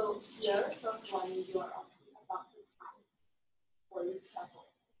 So here, first one, you are asking about the time for you travel.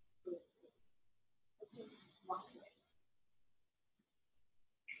 This is one way.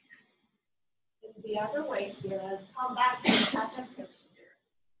 And the other way here is come back to the adjective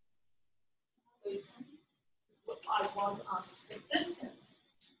here. So I want to ask the distance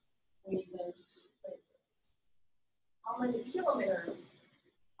between those two places. How many kilometers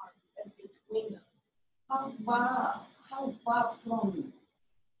is between them? How far from,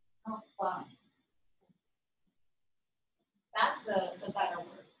 how far? That's the better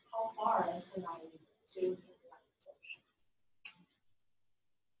word. How far is the Nile River to the Atlantic Ocean?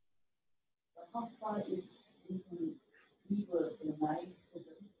 How far is river the Nile to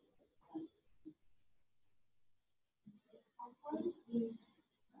the How far is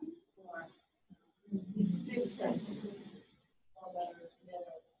or distance? Or letters,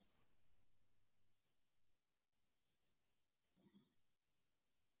 letters.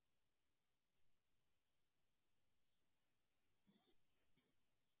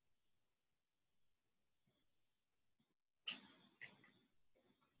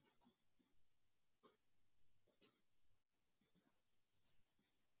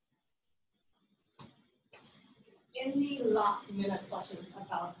 Any last minute questions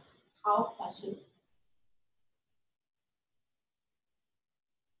about how questions?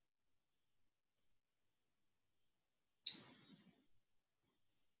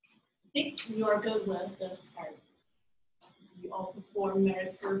 I think you are good with this part. You all perform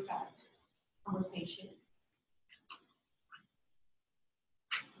very perfect conversation.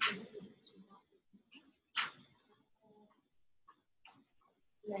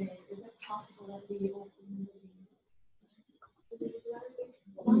 Is it possible that we open the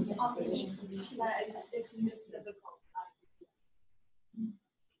it's difficult.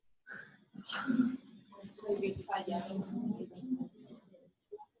 Maybe try the other one.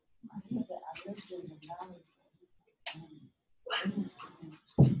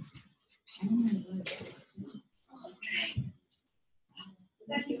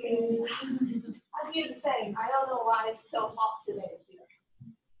 Thank you. I feel the same. I don't know why it's so hot today here.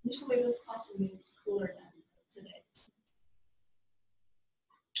 Usually this classroom is cooler than today.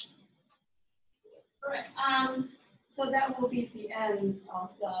 All right. So that will be the end of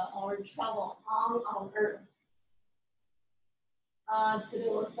our travel on Earth. Today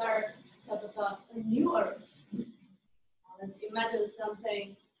we'll start to talk about a new Earth. Let's imagine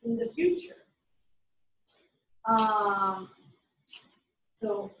something in the future.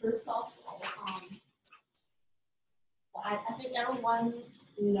 So first off, I think everyone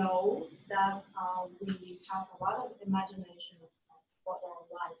knows that we have a lot of imagination of what our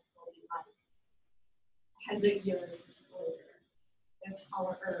life will be like 100 years later, if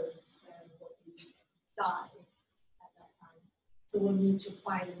our Earth will be die at that time. So we'll need to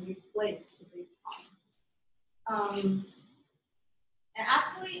find a new place to live on. And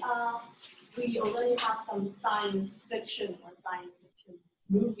actually, we already have some science fiction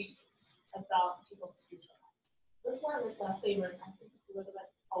movies about people's future. This one is a favorite, I think it's a little bit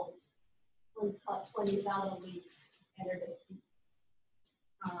old. It's called 20,000 Leagues Under the Sea.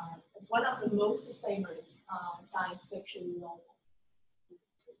 It's one of the most famous science fiction novels.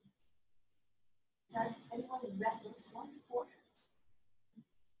 Has anyone read this one before?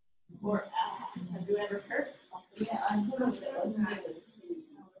 Or have you ever heard of it? Yeah, I heard of it under the sea.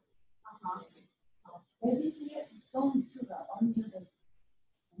 Maybe she has a song too, under the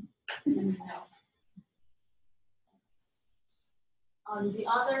sea. No. The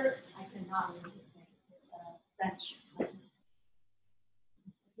other, I cannot remember his name. It's French.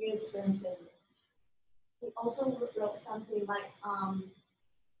 He is very famous. He also wrote something like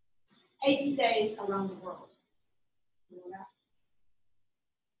 80 Days Around the World. You know that?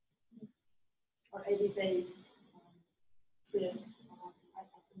 Or 80 Days to, I think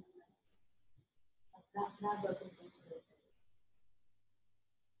that book is also very famous.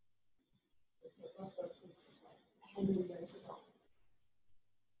 It's also like 100 years ago.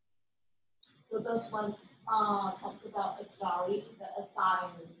 So this one talks about a story that a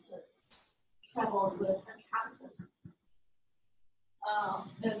scientist traveled with a captain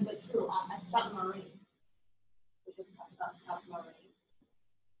in the crew on a submarine. We just talked about submarine.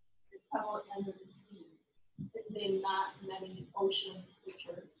 They traveled under the sea. They met many ocean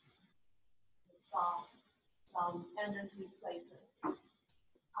creatures. They saw some fantasy places.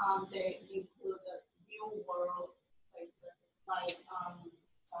 They included real world places like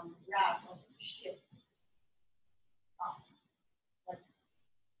some wreck of ships.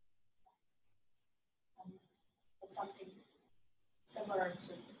 Something similar to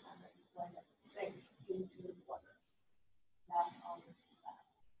the time that you went and sink into the water. That always that.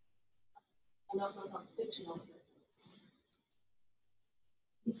 And also some fictional places.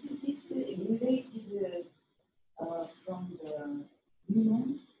 Is this related from the Nemo?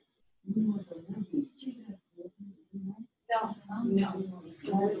 Nemo the movie? Children's movie, Nemo? No.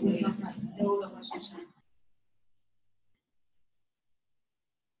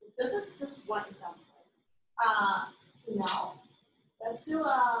 This is just one example. So now, let's do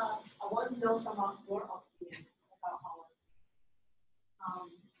I want to know some more opinions about our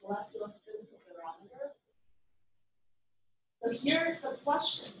so let's do a physical barometer. So here's the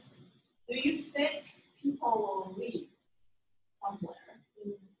question. Do you think people will leave somewhere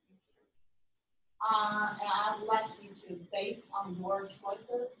in the future? And I'd like you to, based on your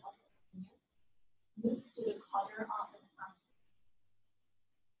choices of opinion, move to the corner of the classroom.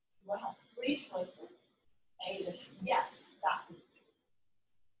 You will have 3 choices. A is yes, that would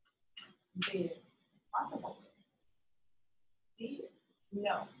be. B is possible. C is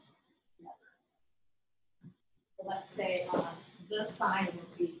no, never. So let's say this sign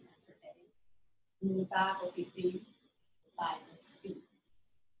would be answer A. In the back would be B. The sign is C.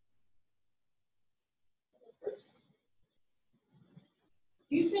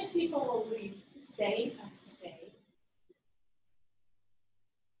 Do you think people will leave the same as today?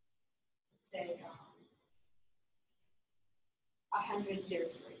 Say 100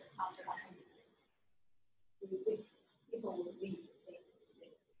 years later, after 100 years. Do you think people will leave the same as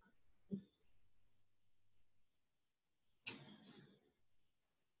today?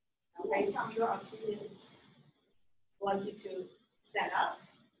 Now, based on your opinions, I want you to stand up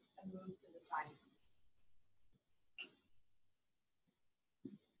and move to the side.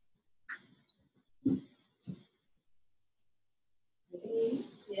 A,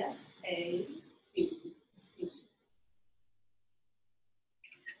 yes, A, B, C.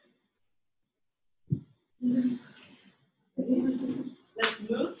 Let's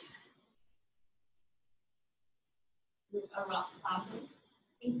move. Move around the classroom.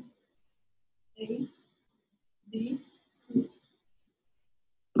 A, B, C.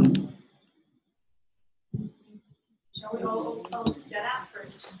 Shall we all stand up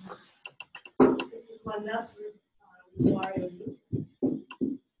first? This is one last require you.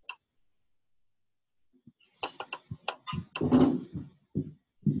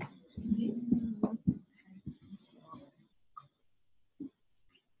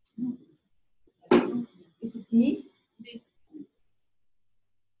 B?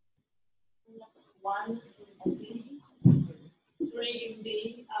 One in B, three in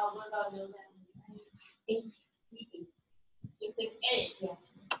B, what about those? You think A? Yes.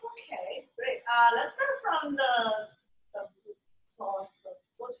 Okay, great. Let's start from the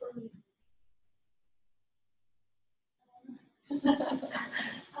what's from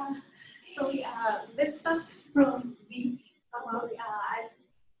So let's start from B. I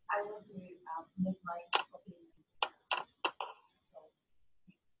want to make my opinion.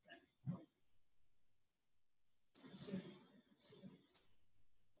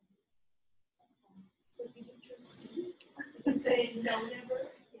 So did you choose C? You say no, never.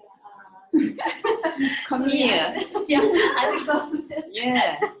 Come here. Yeah, I will go.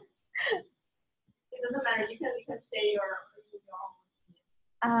 Yeah. It doesn't matter. You can stay your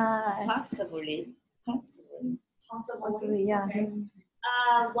Possibly. possibly. Yeah. Okay.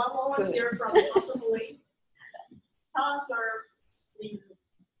 One volunteer from possibly. Tell us your reason.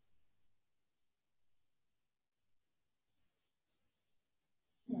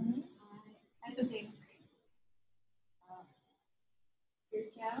 I think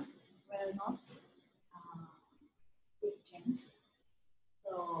future will not big change.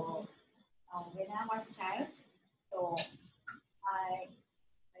 So when I was child, so I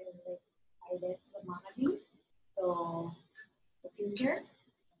read the magazine. So the future.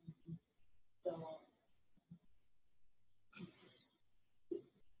 So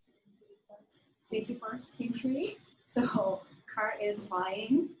 21st century. So car is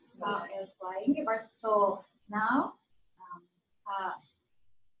flying. But so now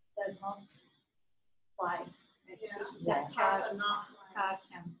does not fly. Yeah. Cars are not Car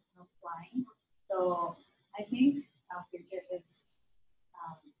can not flying. So I think our future is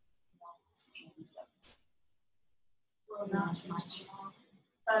not change. will not much.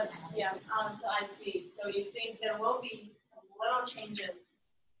 But yeah, so I see. So you think there will be little changes,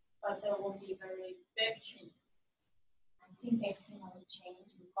 but there will be very big changes. I think external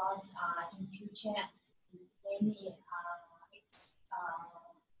change because in future many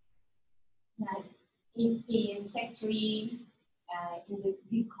like in factory in the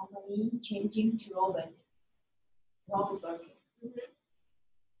big company changing to robot working.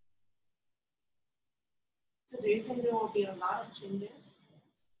 So do you think there will be a lot of changes?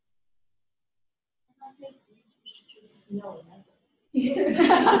 I think you should just know that.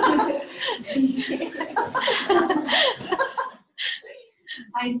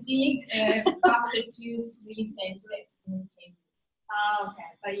 I think after 2-3 centuries external change.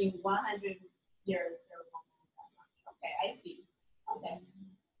 Okay, but in 100 years there won't be that much. Okay, I see. Okay.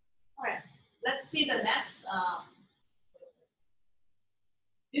 All right. Let's see the next.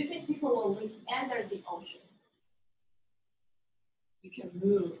 Do you think people will live under the ocean? You can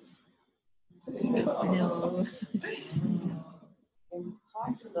move. No.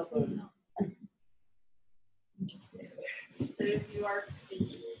 Impossible. So if you are speaking,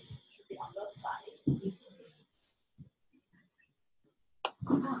 you should be on the side.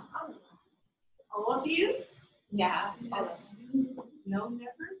 All of you? Yeah, No,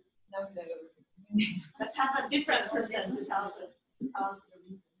 never? no. Let's have a different person to tell us the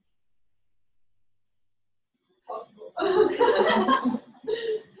reason. Possible.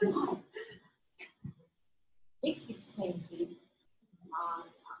 It's expensive,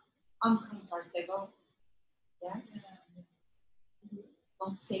 uncomfortable, yes,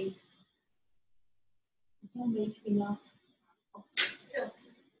 not safe. You can make enough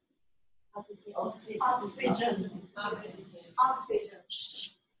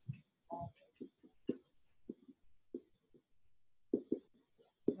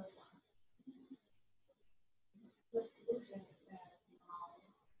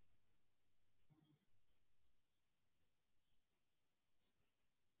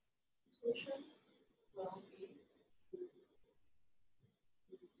Oxygen.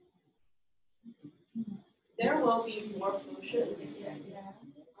 There will be more pollutions. Yeah.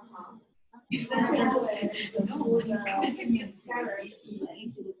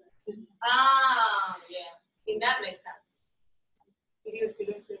 That makes sense.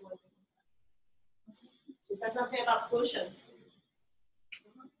 She said something about pollutions.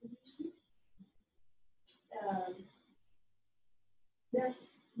 There's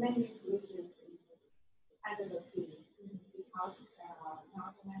many pollutions under the sea because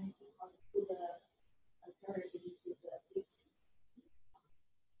not many people do the authority to the beach.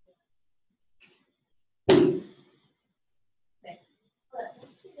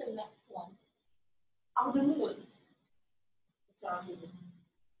 Let's see the next one. On the moon. It's on the moon.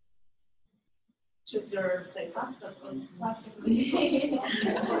 Choose your place. possibly.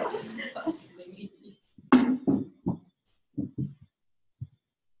 Possibly.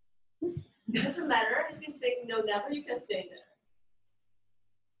 whenever you can stay there.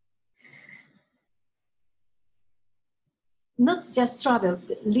 Not just travel,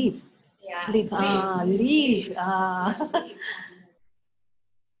 live. Yeah. Live. Live.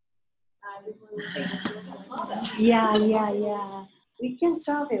 Yeah. We can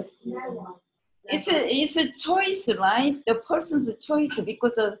travel. It's a choice, right? The person's choice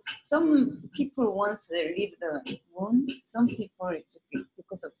because some people wants to leave the moon, some people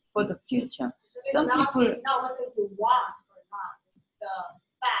because of for the future. Some people. It's not whether you want or not. It's the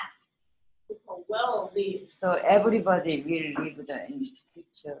fact people will leave. So everybody will live in the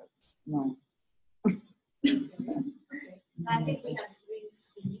future. No. I think we have 3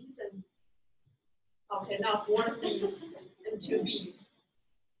 C's and okay, now 4 B's and 2 B's.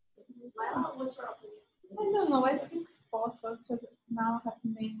 Wow, what's your opinion? I don't know. I think it's possible to now have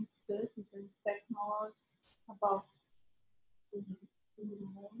many studies and technologies about the moon.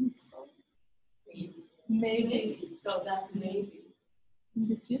 So maybe So that's maybe. in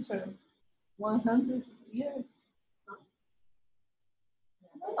the future, 100 years.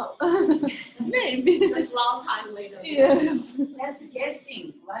 I don't know. Maybe. It's a long time later. Yes. That's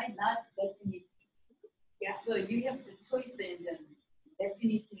guessing, right? Not definitely. Yeah. So you have the choice and then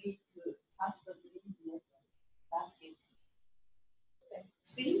definitely to possibly yes. That is. Okay.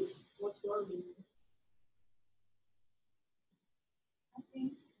 C's, what's your reason? I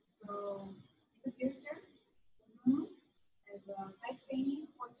think so. In the future, as a sightseeing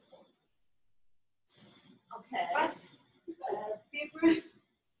or sports. Okay. But people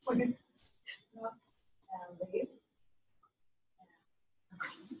would not live.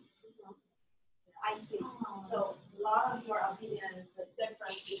 I see. So a lot of your opinion is the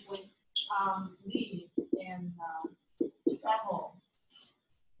difference between leave and travel.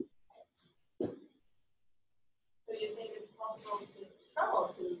 So you think it's possible to travel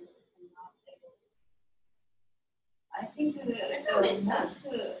to and not able to? I think the most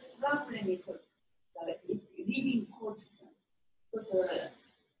problem is the living cost. Because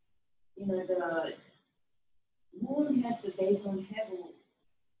the moon has they don't have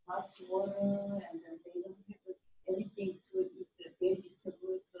much water and then they don't have anything to eat the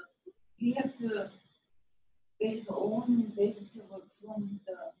vegetables. So we have to get our own vegetables from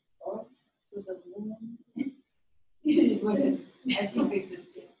the earth to the moon. I think it's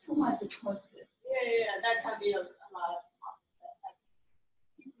too much cost. Yeah, that can be a lot of cost.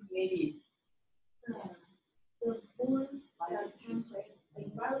 Maybe. The moon translate the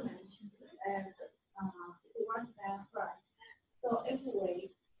environment and it was that right. So anyway,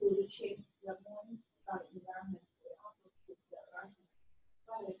 to shape the moon's environment, we also keep the earth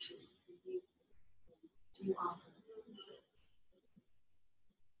quality to give you offer.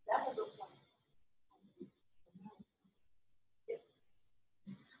 That's a good point.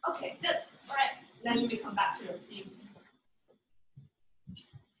 Okay, good. All right. Now you may come back to your seats.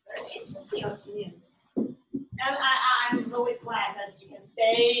 Very interesting opinions. And I'm really glad that you can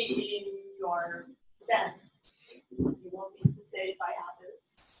stay in your stance. You won't be stayed by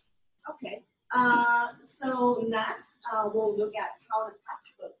others. Okay. So next, we'll look at how the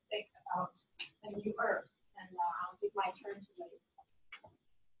textbook think about the new Earth. And I'll give my turn to Lei.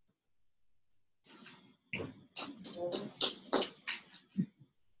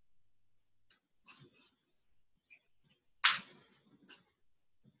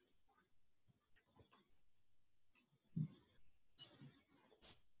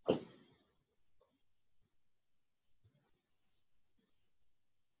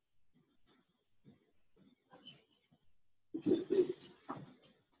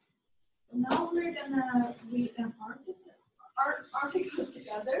 Now we're gonna read an article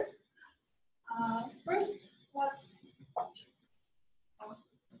together. First, let's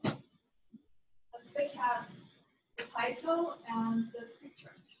look at the title and the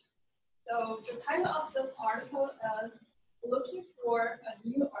picture. So the title of this article is "Looking for a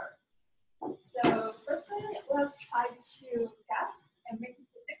New Earth." So firstly, let's try to guess and make a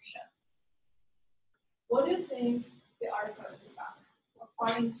prediction. What do you think the article is about,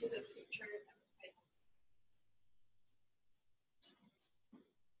 according to this picture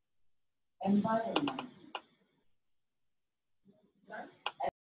and the title? Environment. Sorry?